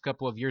last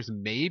couple of years,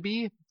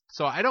 maybe.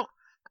 So I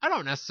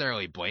don't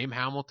necessarily blame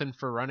Hamilton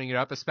for running it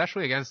up,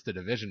 especially against the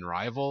division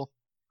rival.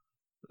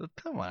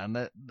 Come on,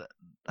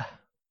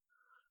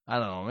 I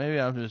don't know. Maybe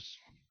I'm just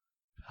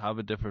have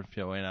a different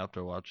feeling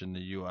after watching the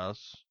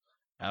U.S.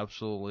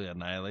 absolutely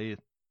annihilate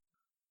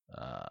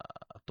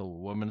the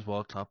Women's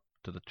World Cup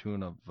to the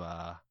tune of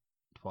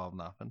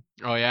 12-0.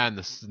 Oh yeah,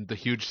 and the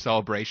huge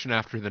celebration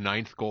after the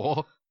 9th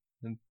goal.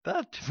 And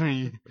that to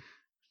me,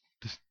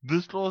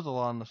 this goes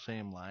along the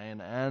same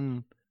line.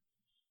 And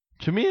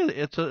to me,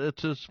 it's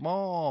a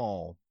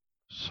small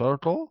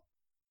circle.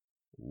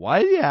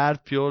 Why do you add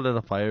fuel to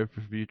the fire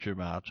for future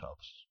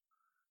matchups?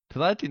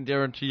 Because I can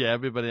guarantee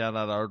everybody on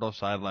that Argo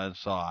sideline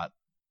saw it,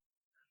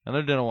 and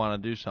they didn't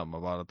want to do something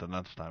about it the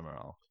next time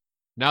around.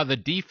 Now the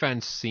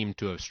defense seemed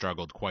to have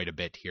struggled quite a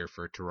bit here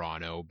for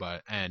Toronto,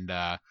 but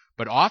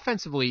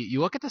offensively,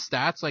 you look at the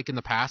stats like in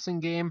the passing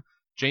game,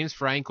 James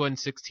Franklin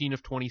 16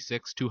 of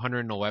 26,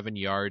 211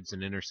 yards,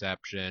 an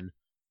interception.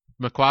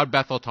 McLeod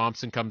Bethel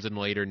Thompson comes in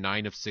later,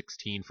 9 of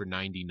 16 for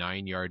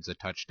 99 yards, a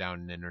touchdown,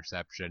 and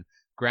interception.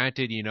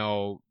 Granted,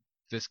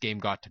 this game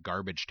got to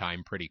garbage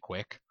time pretty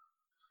quick.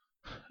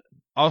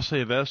 I'll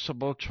say this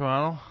about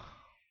Toronto.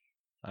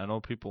 I know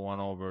people want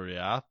to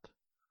overreact,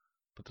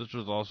 but this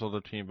was also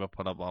the team that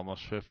put up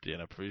almost 50 in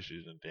a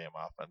preseason game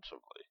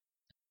offensively.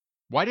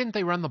 Why didn't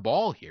they run the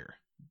ball here?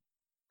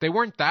 They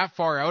weren't that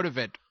far out of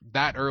it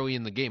that early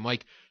in the game.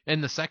 Like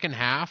in the second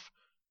half,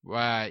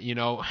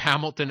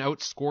 Hamilton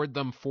outscored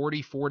them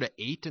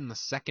 44-8 in the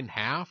second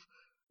half.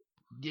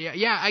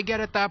 Yeah, I get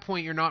at that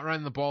point you're not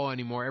running the ball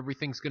anymore.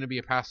 Everything's going to be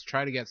a pass to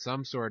try to get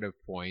some sort of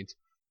points.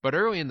 But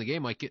early in the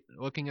game,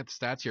 looking at the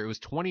stats here, it was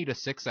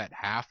 20-6 at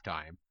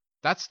halftime.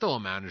 That's still a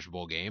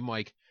manageable game.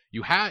 Like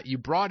you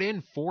brought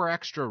in 4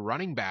 extra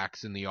running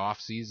backs in the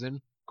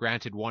offseason.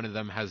 Granted, one of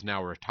them has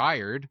now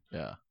retired.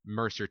 Yeah.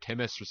 Mercer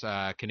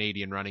Timmis,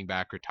 Canadian running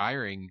back,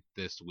 retiring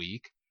this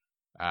week.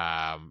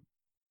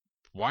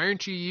 Why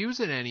aren't you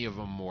using any of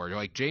them more?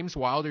 Like James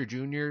Wilder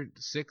Jr.,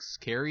 6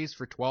 carries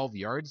for 12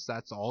 yards.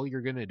 That's all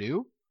you're gonna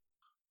do?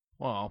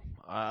 Well,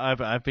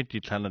 I think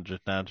you kind of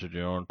just answered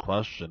your own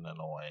question in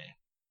a way,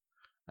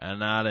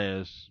 and that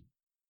is,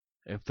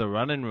 if the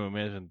running room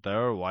isn't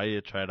there, why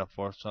you try to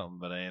force something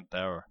that ain't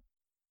there?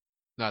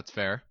 That's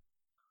fair.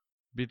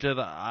 Because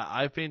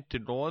I think to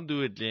go and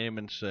do a game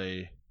and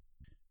say,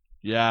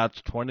 yeah,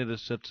 it's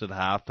 20-6 at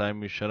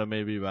halftime, we should have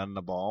maybe run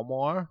the ball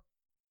more,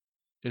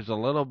 is a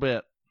little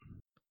bit.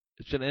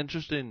 It's an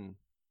interesting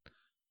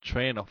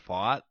train of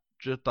thought,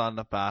 just on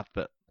the fact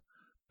that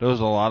there's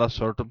a lot of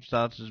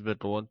circumstances that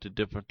go into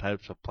different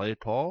types of play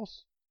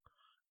calls,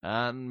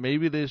 and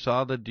maybe they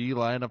saw the D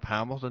line of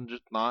Hamilton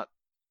just not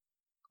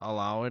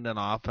allowing an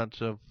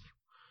offensive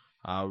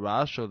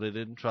rush, or they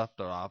didn't trust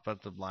their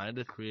offensive line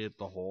to create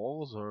the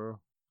holes, or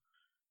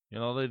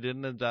they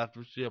didn't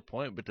exactly see a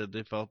point because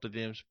they felt the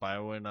game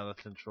spiraling out of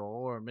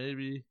control, or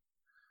maybe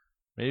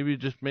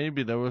just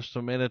maybe there was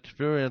some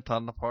inexperience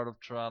on the part of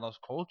Toronto's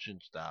coaching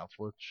staff,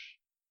 which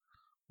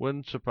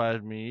wouldn't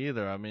surprise me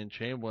either. I mean,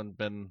 Chamberlain's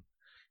been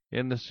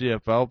in the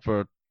CFL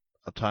for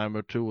a time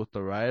or two with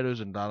the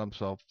Riders and got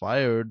himself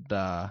fired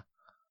on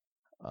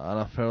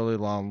a fairly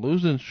long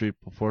losing streak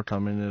before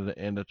coming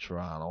into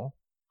Toronto.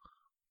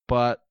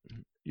 But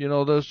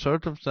there's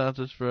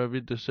circumstances for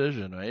every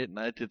decision, right? And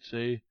I could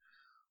say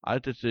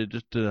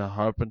just to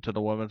harp into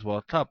the Women's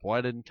World Cup, why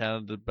didn't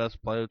Canada's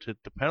best player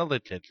take the penalty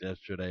kick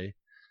yesterday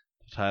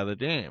to tie the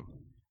game?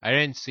 I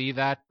didn't see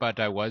that, but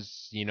I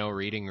was,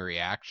 reading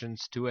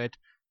reactions to it.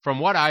 From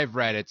what I've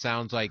read, it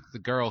sounds like the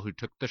girl who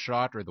took the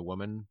shot, or the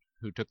woman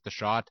who took the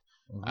shot,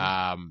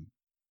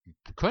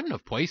 couldn't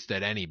have placed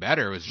it any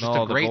better. It was just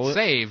a great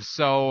save.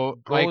 So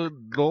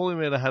goalie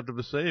made a heck of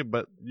a save,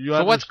 but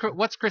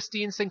what's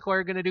Christine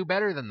Sinclair going to do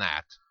better than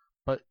that?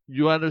 But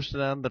you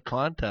understand the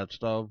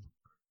context of,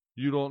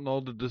 you don't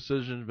know the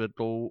decisions that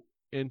go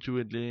into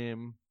a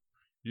game.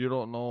 You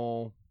don't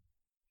know.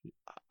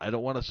 I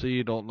don't want to say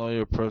you don't know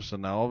your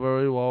personnel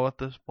very well at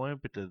this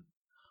point, because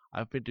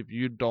I think if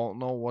you don't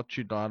know what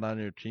you got on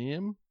your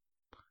team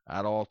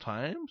at all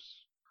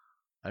times,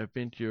 I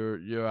think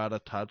you're out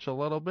of touch a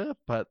little bit.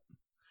 But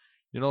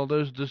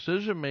there's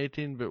decision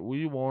making that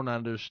we won't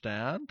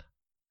understand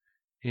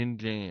in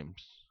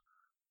games,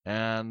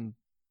 and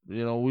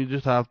we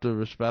just have to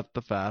respect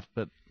the fact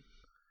that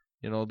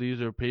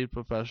these are paid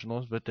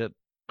professionals that get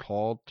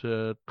called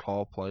to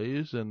call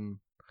plays, and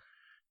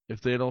if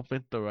they don't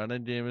think the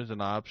running game is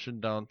an option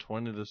down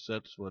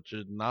 20-6, which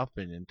is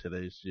nothing in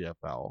today's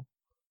CFL,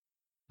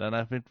 then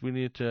I think we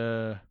need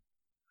to,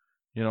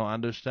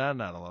 understand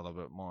that a little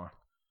bit more.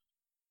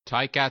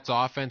 Ticats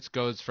offense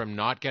goes from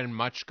not getting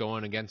much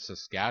going against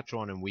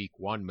Saskatchewan in week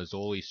 1.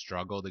 Mazzoli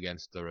struggled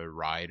against the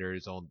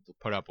Riders,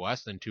 put up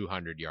less than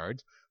 200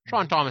 yards.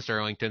 Sean Thomas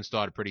Erlington still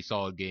had a pretty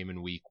solid game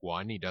in week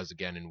 1. He does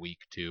again in week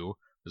 2.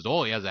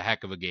 Mazzoli has a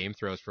heck of a game,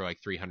 throws for like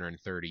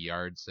 330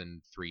 yards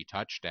and 3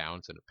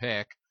 touchdowns and a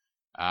pick.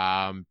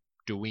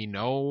 Do we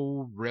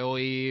know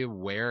really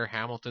where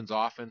Hamilton's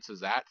offense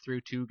is at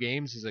through 2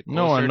 games? Is it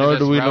closer to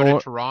this route in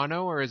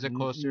Toronto, or is it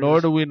closer?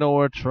 Nor do we know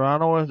where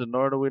Toronto is, and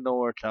nor do we know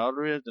where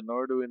Calgary is, and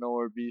nor do we know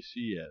where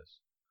BC is.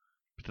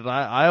 Because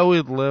I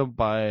always live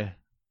by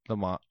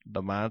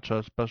the mantra,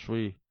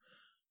 especially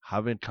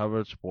having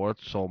covered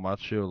sports so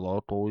much here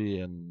locally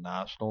and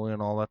nationally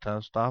and all that kind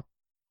of stuff.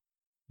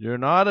 You're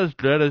not as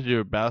good as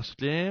your best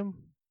game,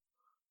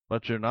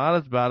 but you're not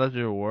as bad as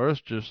your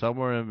worst. You're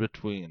somewhere in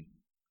between.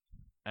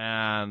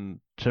 And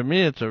to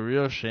me, it's a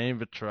real shame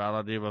that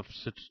Toronto gave up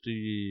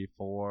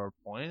 64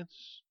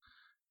 points,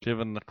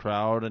 given the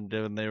crowd and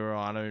given they were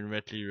honoring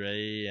Ricky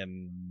Ray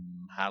and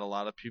had a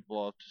lot of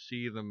people out to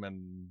see them,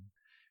 and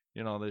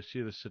they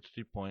see the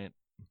 60-point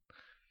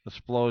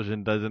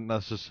explosion doesn't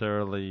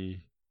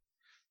necessarily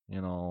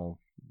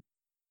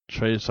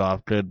trace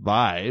off good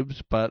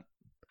vibes, but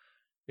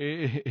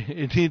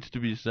it needs to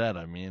be said.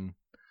 I mean,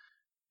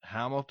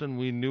 Hamilton,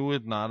 we knew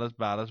is not as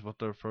bad as what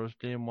their first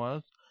game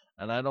was,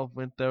 and I don't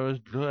think they're as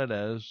good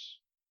as,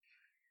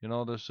 their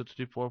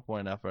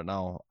 64-point effort.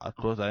 Now, of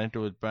course, I think it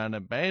was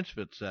Brandon Banks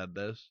that said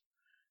this.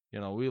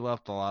 We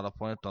left a lot of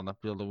points on the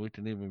field and we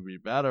can even be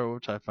better,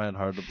 which I find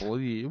hard to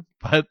believe.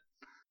 But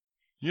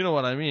you know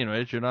what I mean,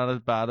 right? You're not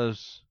as bad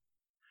as,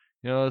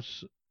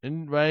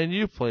 Ryan,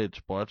 you played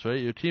sports, right?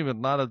 Your team is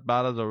not as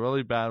bad as a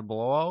really bad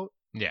blowout.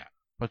 Yeah.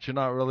 But you're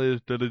not really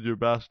as good as your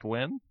best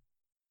win.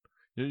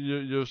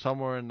 You're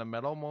somewhere in the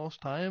middle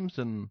most times,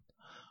 and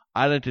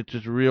I think it's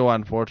just real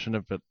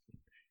unfortunate that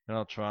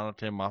Toronto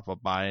came off a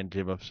bye and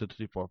gave up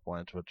 64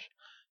 points, which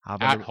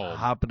happened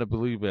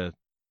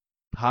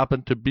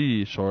to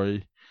be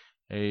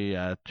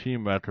a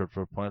team record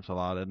for points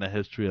allowed in the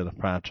history of the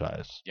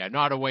franchise. Yeah,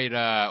 not a way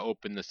to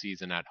open the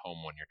season at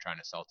home when you're trying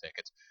to sell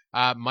tickets.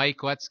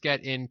 Mike, let's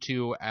get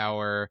into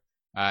our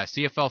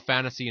CFL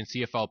Fantasy and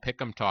CFL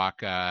Pick'em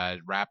talk,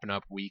 wrapping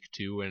up week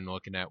 2 and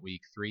looking at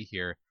week 3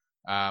 here.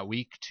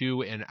 Week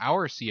 2 in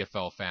our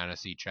CFL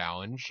Fantasy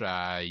Challenge.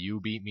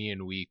 You beat me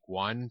in week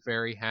 1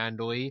 very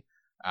handily.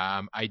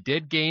 I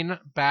did gain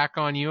back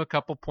on you a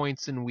couple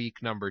points in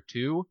week number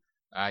 2.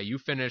 You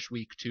finished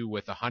week 2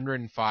 with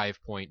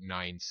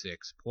 105.96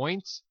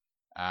 points,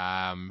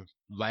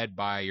 led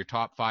by your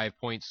top 5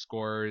 point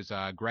scorers,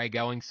 Greg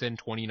Ellingson,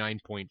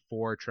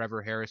 29.4,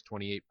 Trevor Harris,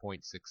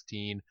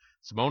 28.16,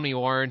 Simone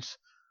Lawrence,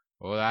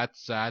 well,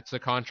 that's a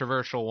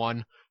controversial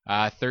one,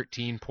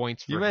 13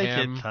 points for you might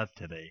him. get cut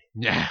today.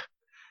 Yeah.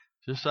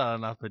 Just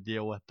don't have to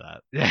deal with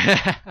that.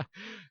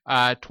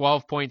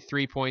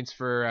 12.3 points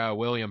for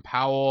William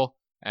Powell.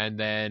 And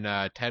then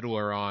Ted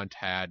Laurent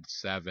had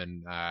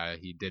 7.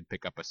 He did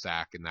pick up a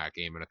sack in that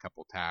game and a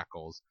couple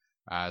tackles.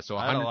 So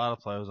I had a lot of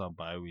players on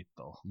bye week,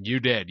 though. You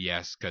did,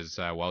 yes, because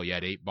you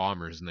had 8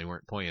 Bombers and they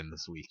weren't playing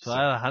this week. So I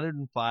had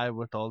 105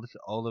 with all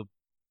the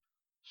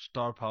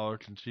star power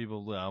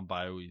conceivably on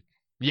bye week.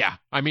 Yeah,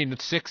 I mean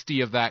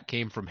 60 of that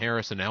came from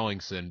Harris and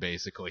Ellingson,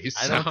 basically.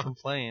 So. I don't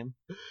complain.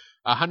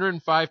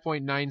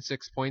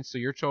 105.96 points. So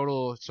your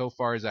total so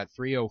far is at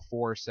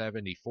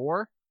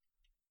 304.74.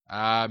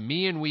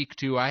 Me in week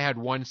 2, I had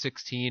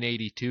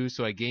 116.82,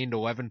 so I gained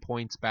 11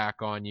 points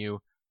back on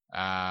you.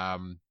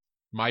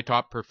 My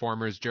top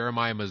performers,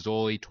 Jeremiah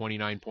Mazzoli,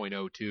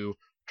 29.02,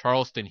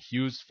 Charleston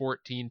Hughes,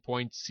 14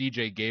 points,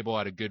 CJ Gable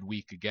had a good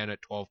week again at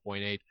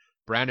 12.8,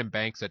 Brandon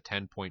Banks at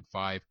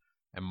 10.5,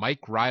 and Mike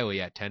Riley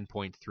at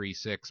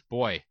 10.36.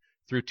 Boy,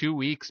 through 2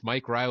 weeks,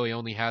 Mike Riley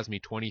only has me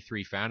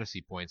 23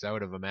 fantasy points. I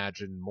would have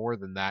imagined more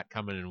than that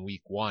coming in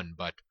week 1,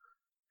 but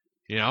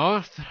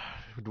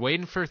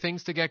waiting for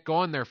things to get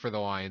going there for the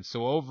Lions.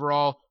 So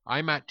overall,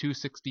 I'm at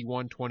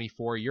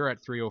 261.24. You're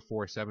at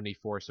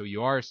 304.74. So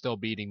you are still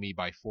beating me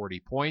by 40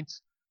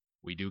 points.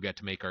 We do get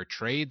to make our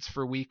trades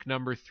for week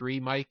number 3,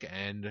 Mike.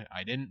 And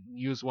I didn't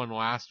use one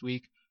last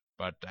week,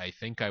 but I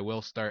think I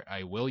will start.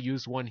 I will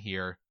use one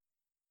here.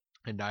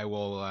 And I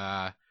will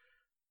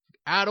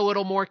add a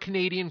little more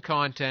Canadian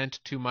content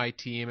to my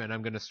team. And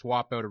I'm going to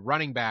swap out a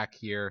running back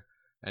here.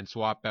 And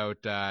swap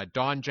out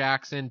Don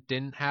Jackson.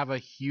 Didn't have a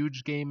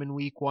huge game in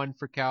week 1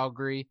 for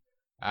Calgary.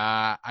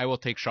 I will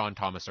take Sean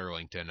Thomas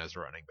Erlington as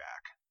running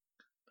back.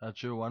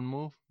 That's your one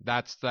move?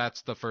 That's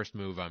the first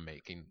move I'm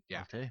making.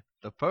 Yeah. Okay.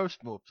 The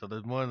first move, so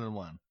there's more than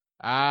one.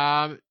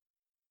 No,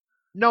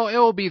 it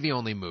will be the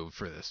only move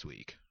for this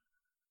week.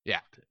 Yeah.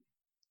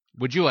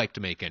 Would you like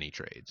to make any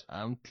trades?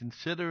 I'm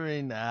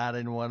considering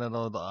adding one of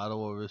those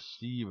Ottawa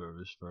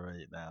receivers for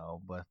right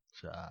now, but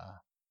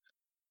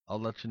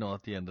I'll let you know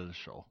at the end of the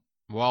show.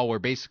 Well, we're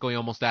basically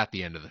almost at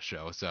the end of the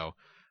show, so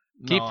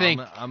keep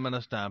thinking. I'm going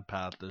to stand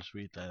pat this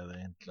week, I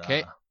think.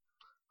 Okay.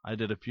 I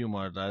did a few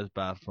more guys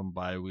back from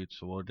bye week,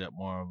 so we'll get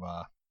more of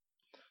a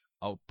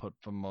output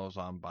from those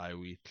on bye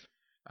week.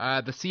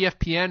 The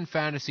CFPN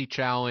Fantasy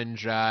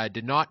Challenge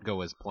did not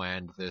go as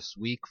planned this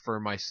week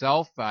for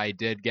myself. I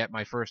did get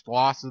my first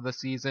loss of the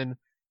season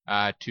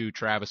to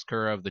Travis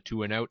Kerr of the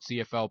 2 and Out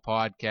CFL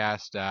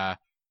podcast.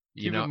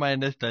 Keep in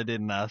mind this guy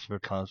didn't ask for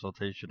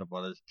consultation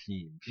about his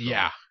team. So.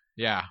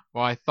 Yeah.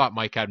 Well, I thought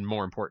Mike had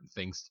more important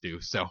things to do.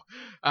 So,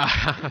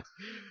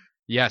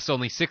 yes,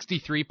 only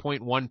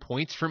 63.1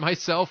 points for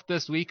myself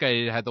this week.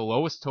 I had the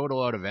lowest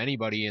total out of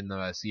anybody in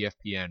the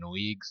CFPN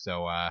league.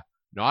 So,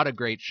 not a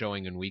great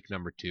showing in week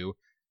number 2.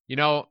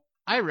 I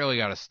really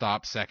got to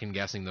stop second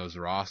guessing those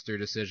roster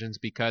decisions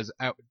because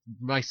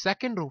my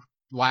second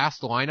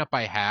last lineup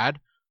I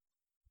had,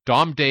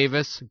 Dom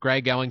Davis,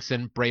 Greg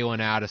Ellingson,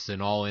 Braylon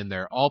Addison, all in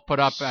there. All put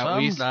up at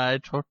least... Some guy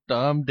took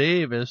Dom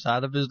Davis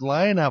out of his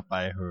lineup,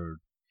 I heard.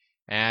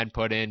 And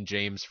put in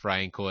James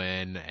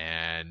Franklin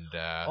and...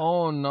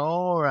 Oh,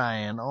 no,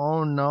 Ryan.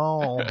 Oh,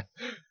 no.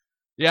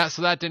 Yeah,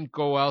 so that didn't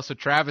go well. So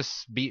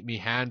Travis beat me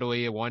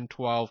handily,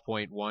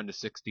 112.1 to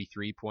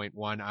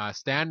 63.1.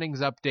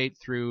 Standings update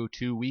through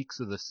 2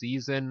 weeks of the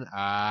season.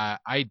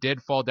 I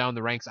did fall down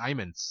the ranks. I'm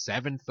in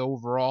 7th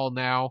overall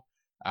now.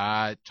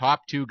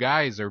 Top 2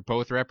 guys are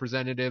both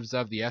representatives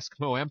of the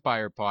Eskimo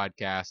Empire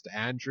podcast.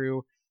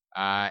 Andrew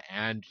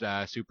and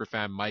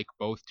superfan Mike,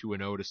 both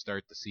 2-0 to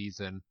start the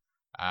season.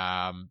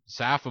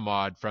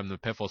 Safamod from the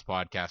Piffles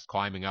podcast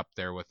climbing up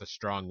there with a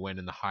strong win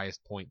and the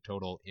highest point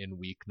total in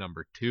week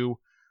number 2.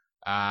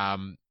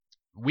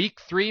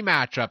 Week 3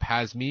 matchup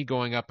has me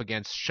going up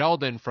against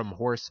Sheldon from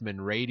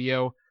Horseman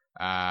Radio.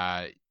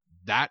 That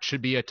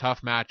should be a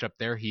tough matchup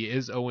there. He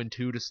is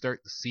 0-2 to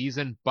start the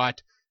season,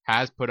 but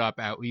has put up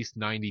at least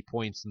 90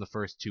 points in the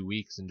first 2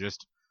 weeks and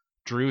just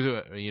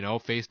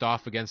faced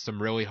off against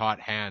some really hot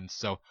hands.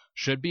 So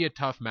should be a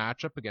tough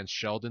matchup against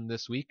Sheldon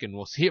this week, and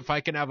we'll see if I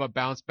can have a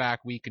bounce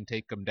back week and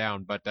take him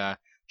down. But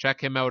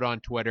check him out on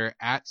Twitter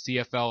at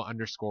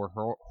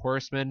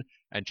CFL_Horseman,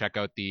 and check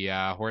out the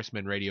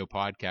Horseman Radio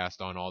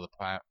podcast on all the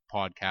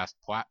podcast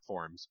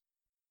platforms.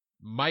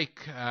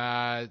 Mike,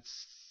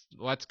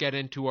 let's get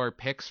into our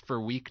picks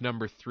for week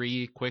number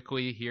 3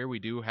 quickly here. We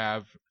do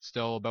have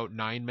still about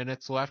 9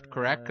 minutes left,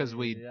 correct? Because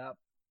we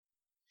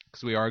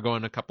are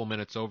going a couple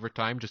minutes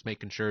overtime, just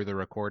making sure the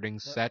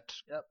recording's set.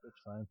 Yep, it's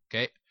fine.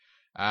 Okay.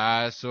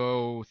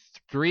 So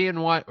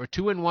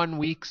 2-1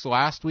 weeks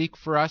last week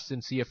for us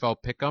in CFL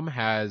Pick'em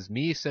has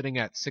me sitting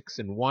at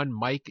 6-1.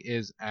 Mike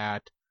is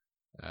at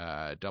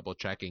double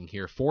checking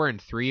here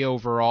 4-3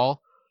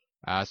 overall.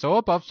 So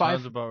above 5.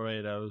 Sounds about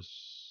right. I was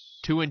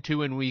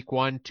 2-2 in week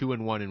 1,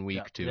 2-1 in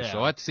week 2. Yeah.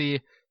 So let's see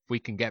if we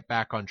can get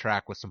back on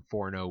track with some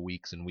 4-0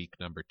 weeks in week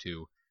number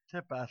 2.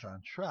 Get back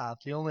on track.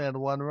 You only had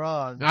one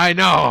wrong. I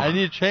know. And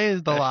you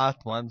changed the last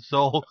one,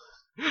 so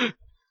if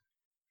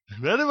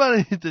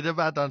anybody needs to get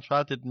back on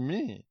track, it's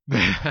me.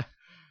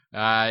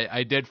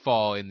 I did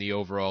fall in the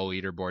overall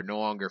leaderboard. No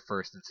longer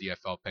first in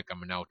CFL pick.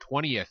 I'm now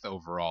 20th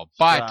overall.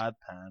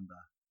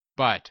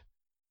 But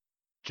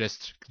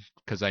just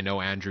because I know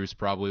Andrew's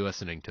probably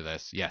listening to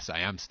this, yes, I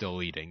am still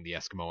leading the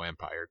Eskimo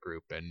Empire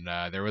group, and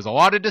there was a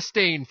lot of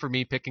disdain for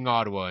me picking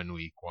Ottawa in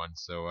week 1.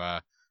 So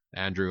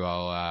Andrew,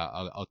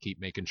 I'll keep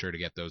making sure to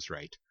get those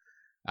right.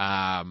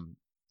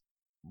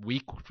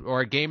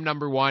 Game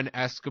number 1,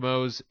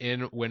 Eskimos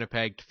in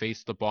Winnipeg to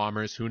face the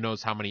Bombers. Who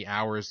knows how many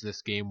hours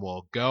this game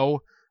will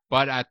go,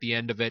 but at the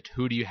end of it,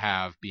 who do you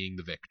have being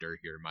the victor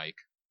here, Mike?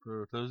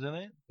 For Thursday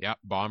night? Yep,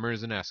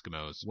 Bombers and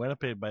Eskimos.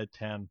 Winnipeg by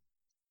 10.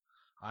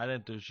 I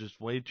think there's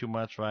just way too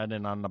much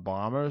riding on the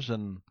Bombers,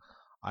 and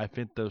I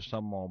think there's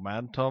some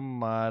momentum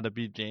to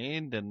be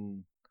gained,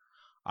 and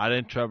I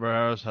think Trevor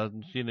Harris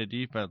hasn't seen a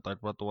defense like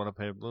what the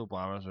Winnipeg Blue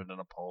Bombers are going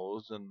to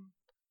pose, and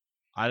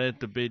I think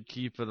the big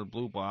key for the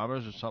Blue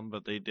Bombers is something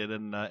that they did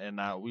in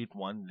that week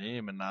 1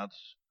 game, and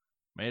that's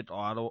made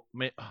Ottawa.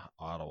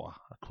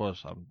 Of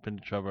course, I'm been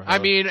Trevor Harris. I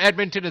mean,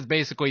 Edmonton is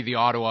basically the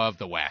Ottawa of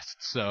the West,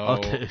 so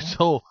okay,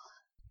 so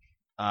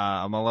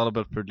I'm a little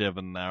bit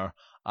forgiven there.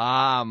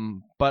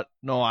 But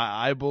no,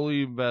 I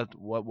believe that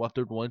what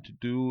they're going to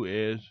do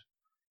is,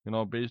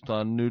 based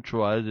on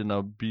neutralizing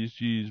of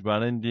BC's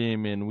running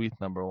game in week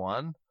number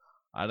 1,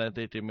 I think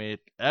they can make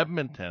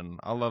Edmonton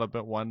a little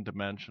bit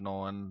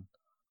one-dimensional, and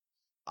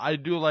I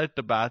do like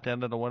the back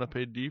end of the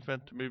Winnipeg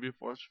defense to maybe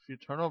force a few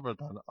turnovers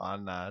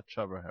on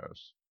Trevor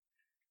Harris.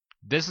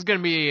 This is going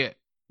to be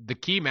the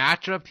key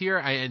matchup here,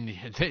 and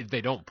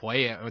they don't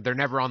play it. They're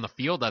never on the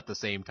field at the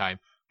same time.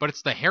 But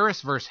it's the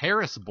Harris versus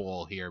Harris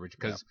Bowl here,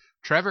 because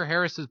Trevor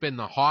Harris has been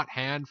the hot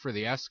hand for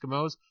the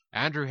Eskimos.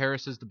 Andrew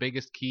Harris is the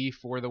biggest key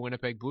for the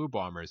Winnipeg Blue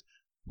Bombers.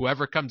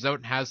 Whoever comes out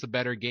and has the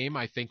better game,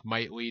 I think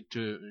might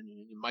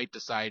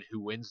decide who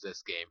wins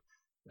this game.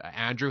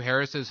 Andrew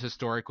Harris is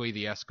historically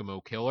the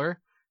Eskimo killer,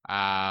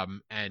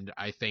 and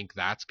I think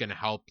that's going to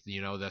help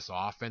this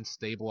offense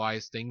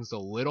stabilize things a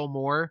little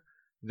more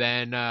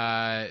than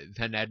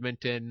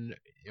Edmonton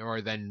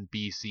or than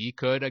BC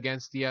could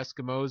against the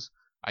Eskimos.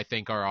 I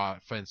think our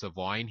offensive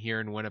line here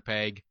in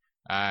Winnipeg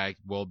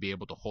will be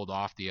able to hold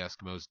off the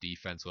Eskimos'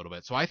 defense a little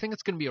bit. So I think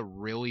it's going to be a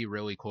really,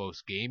 really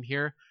close game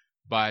here.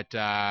 But,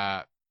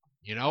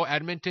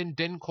 Edmonton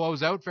didn't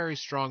close out very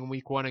strong in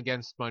week 1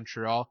 against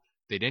Montreal.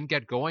 They didn't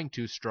get going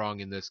too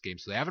strong in this game.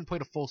 So they haven't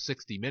played a full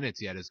 60 minutes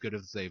yet, as good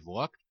as they've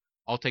looked.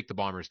 I'll take the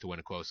Bombers to win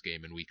a close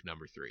game in week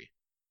number 3.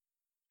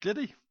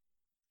 Goody.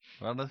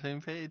 We're on the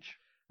same page.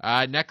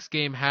 Next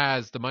game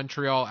has the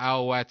Montreal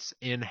Alouettes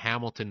in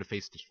Hamilton to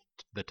face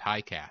the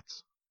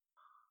Ticats.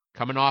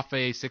 Coming off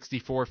a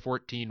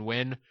 64-14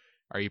 win,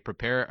 are you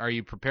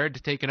prepared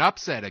to take an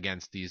upset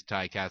against these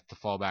Ticats to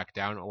fall back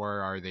down,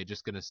 or are they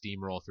just going to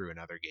steamroll through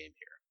another game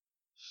here?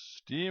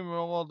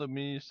 Steamroll to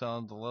me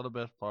sounds a little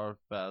bit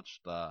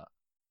far-fetched. Want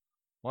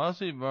to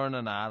see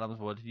Vernon Adams,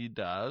 what he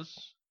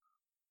does.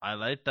 I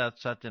like that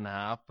second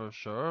half for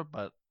sure,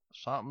 but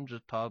something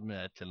just told me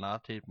I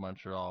cannot take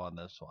Montreal on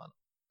this one.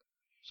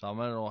 So I'm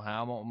going to go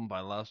Hamilton by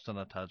less than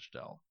a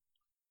touchdown.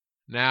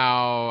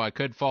 Now, I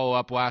could follow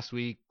up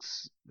week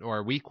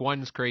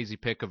 1's crazy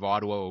pick of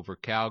Ottawa over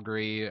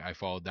Calgary. I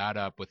followed that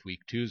up with week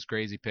 2's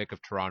crazy pick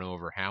of Toronto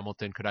over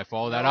Hamilton. Could I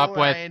follow that up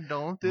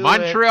with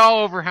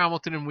Montreal over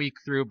Hamilton in week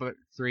 3?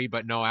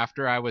 But no,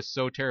 after I was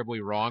so terribly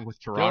wrong with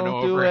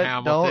Toronto over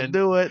Hamilton.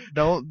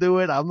 Don't do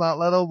it. I'm not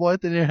little boy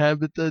in your head,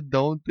 but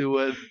don't do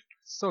it.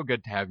 It's so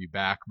good to have you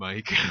back,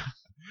 Mike.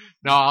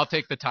 No, I'll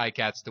take the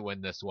Ticats to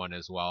win this one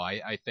as well.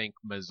 I think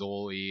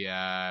Mazzoli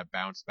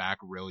bounced back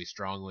really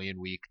strongly in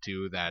week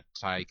 2. That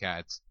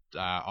Ticats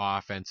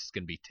offense is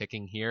going to be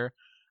ticking here.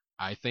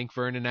 I think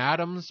Vernon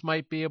Adams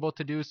might be able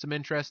to do some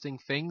interesting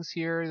things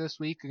here this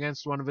week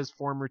against one of his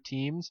former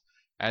teams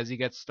as he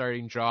gets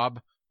starting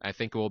job. I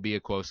think it will be a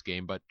close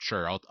game, but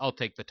sure, I'll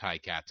take the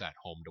Ticats at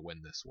home to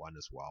win this one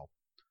as well.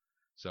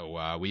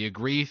 So we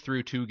agree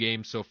through 2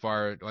 games so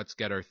far. Let's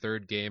get our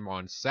third game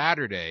on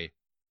Saturday.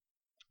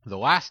 The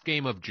last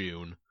game of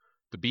June,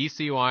 the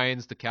BC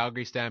Lions, the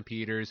Calgary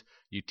Stampeders.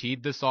 You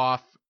teed this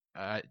up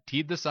at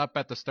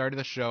the start of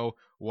the show.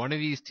 One of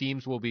these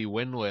teams will be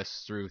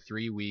winless through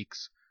 3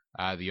 weeks.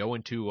 The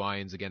 0-2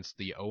 Lions against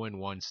the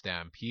 0-1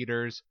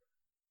 Stampeders.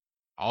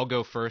 I'll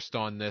go first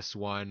on this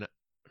one.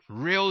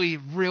 Really,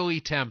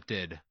 really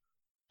tempted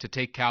to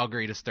take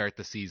Calgary to start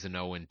the season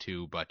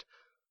 0-2, but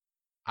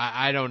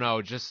I don't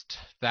know, just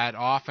that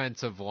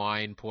offensive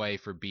line play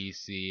for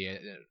BC.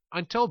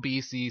 Until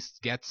BC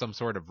gets some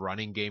sort of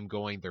running game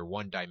going, they're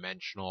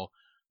one-dimensional.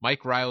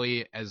 Mike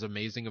Riley, as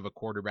amazing of a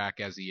quarterback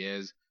as he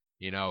is,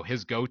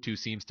 his go-to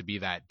seems to be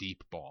that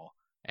deep ball.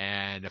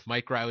 And if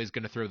Mike Riley's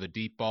going to throw the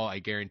deep ball, I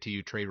guarantee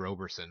you Trey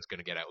Roberson's going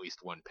to get at least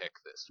one pick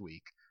this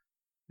week.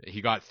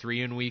 He got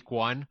 3 in week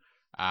 1.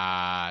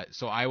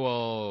 So I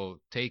will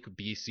take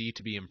BC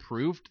to be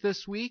improved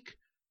this week,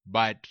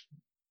 but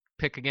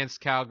pick against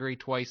Calgary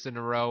twice in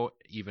a row,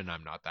 even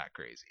I'm not that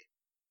crazy.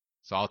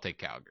 So I'll take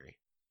Calgary.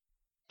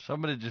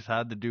 Somebody just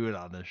had to do it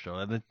on this show,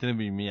 and it's going to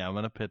be me. I'm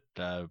going to pick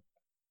the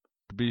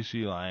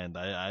BC Lions.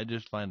 I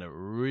just find it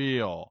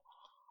real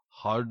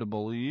hard to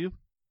believe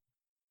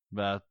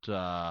that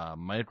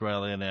Mike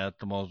Riley and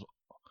Eskimos,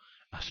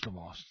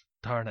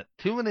 darn it,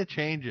 too many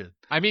changes.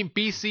 I mean,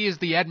 BC is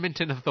the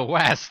Edmonton of the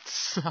West,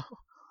 so...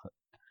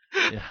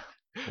 Yeah,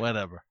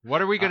 whatever.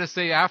 What are we going to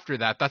say after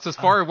that? That's as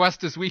far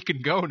west as we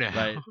can go now.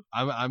 Right.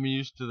 I'm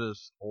used to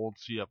this old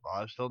CFL.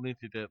 I still need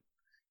to get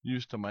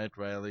used to Mike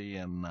Riley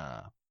and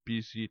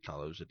BC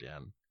colors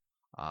again.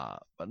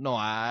 But no,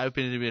 I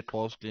think it'll be a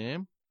close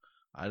game.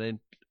 I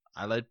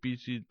like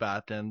BC's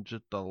back end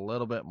just a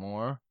little bit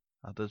more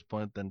at this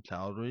point than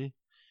Calgary.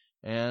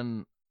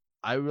 And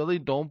I really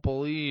don't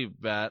believe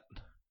that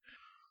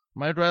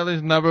Mike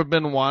Riley's never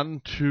been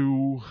one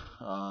to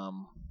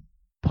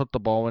put the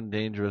ball in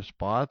dangerous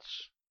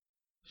spots.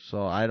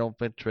 So I don't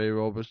think Trey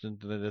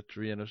Roberson's going to get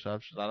 3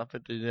 interceptions. I don't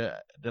think they're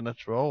going to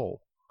throw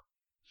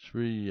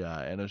 3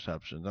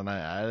 interceptions. And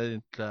I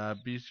think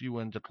BC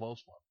wins a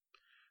close one.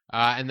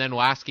 And then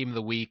last game of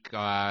the week,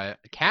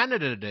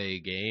 Canada Day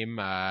game,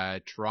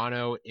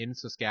 Toronto in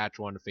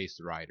Saskatchewan to face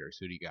the Riders.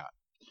 Who do you got?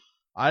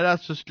 I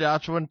got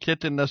Saskatchewan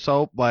kicking this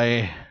out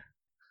by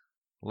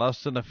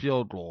less than a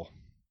field goal.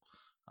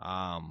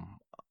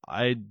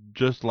 I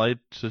just like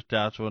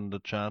Saskatchewan the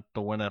chance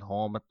to win at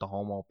home at the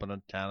home opener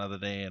Canada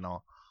Day and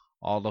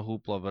all the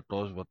hoopla that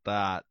goes with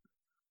that.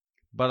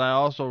 But I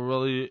also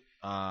really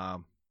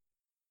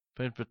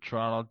think that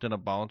Toronto's going to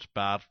bounce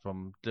back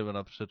from giving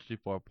up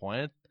 64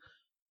 points.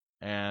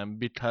 And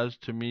because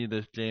to me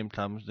this game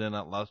comes in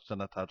at less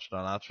than a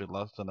touchdown, actually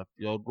less than a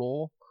field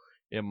goal,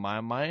 in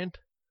my mind,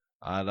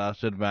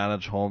 that's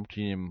advantage home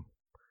team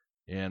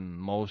in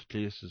most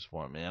cases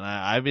for me. And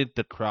I think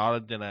the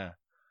crowd is going to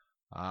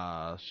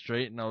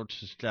straighten out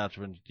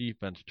Saskatchewan's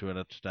defense to an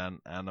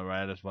extent, and the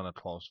Riders win a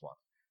close one.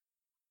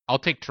 I'll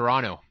take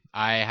Toronto.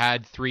 I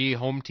had 3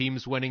 home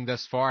teams winning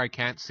thus far. I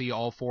can't see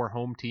all 4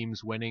 home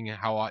teams winning.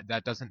 How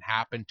that doesn't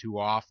happen too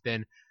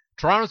often.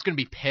 Toronto's going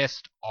to be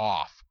pissed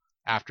off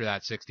after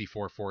that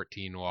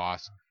 64-14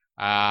 loss.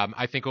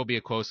 I think it'll be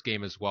a close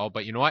game as well.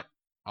 But you know what?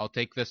 I'll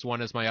take this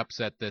one as my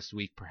upset this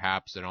week,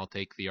 perhaps, and I'll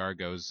take the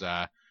Argos.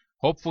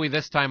 Hopefully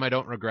this time I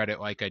don't regret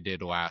it like I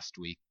did last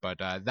week. But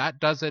that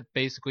does it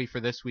basically for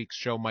this week's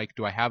show, Mike.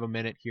 Do I have a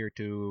minute here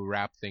to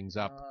wrap things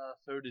up?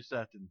 30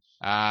 seconds.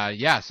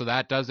 Yeah, so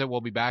that does it.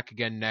 We'll be back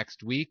again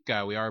next week.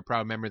 We are a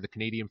proud member of the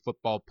Canadian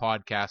Football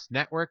Podcast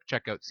Network.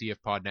 Check out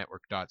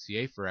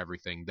cfpodnetwork.ca for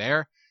everything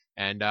there.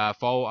 And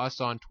follow us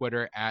on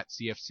Twitter at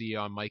CFC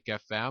on Mike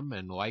FM,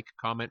 and like,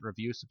 comment,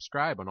 review,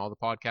 subscribe on all the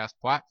podcast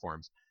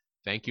platforms.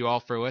 Thank you all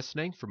for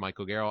listening. For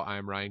Michael Garrell,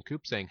 I'm Ryan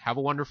Coop saying have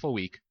a wonderful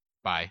week.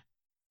 Bye.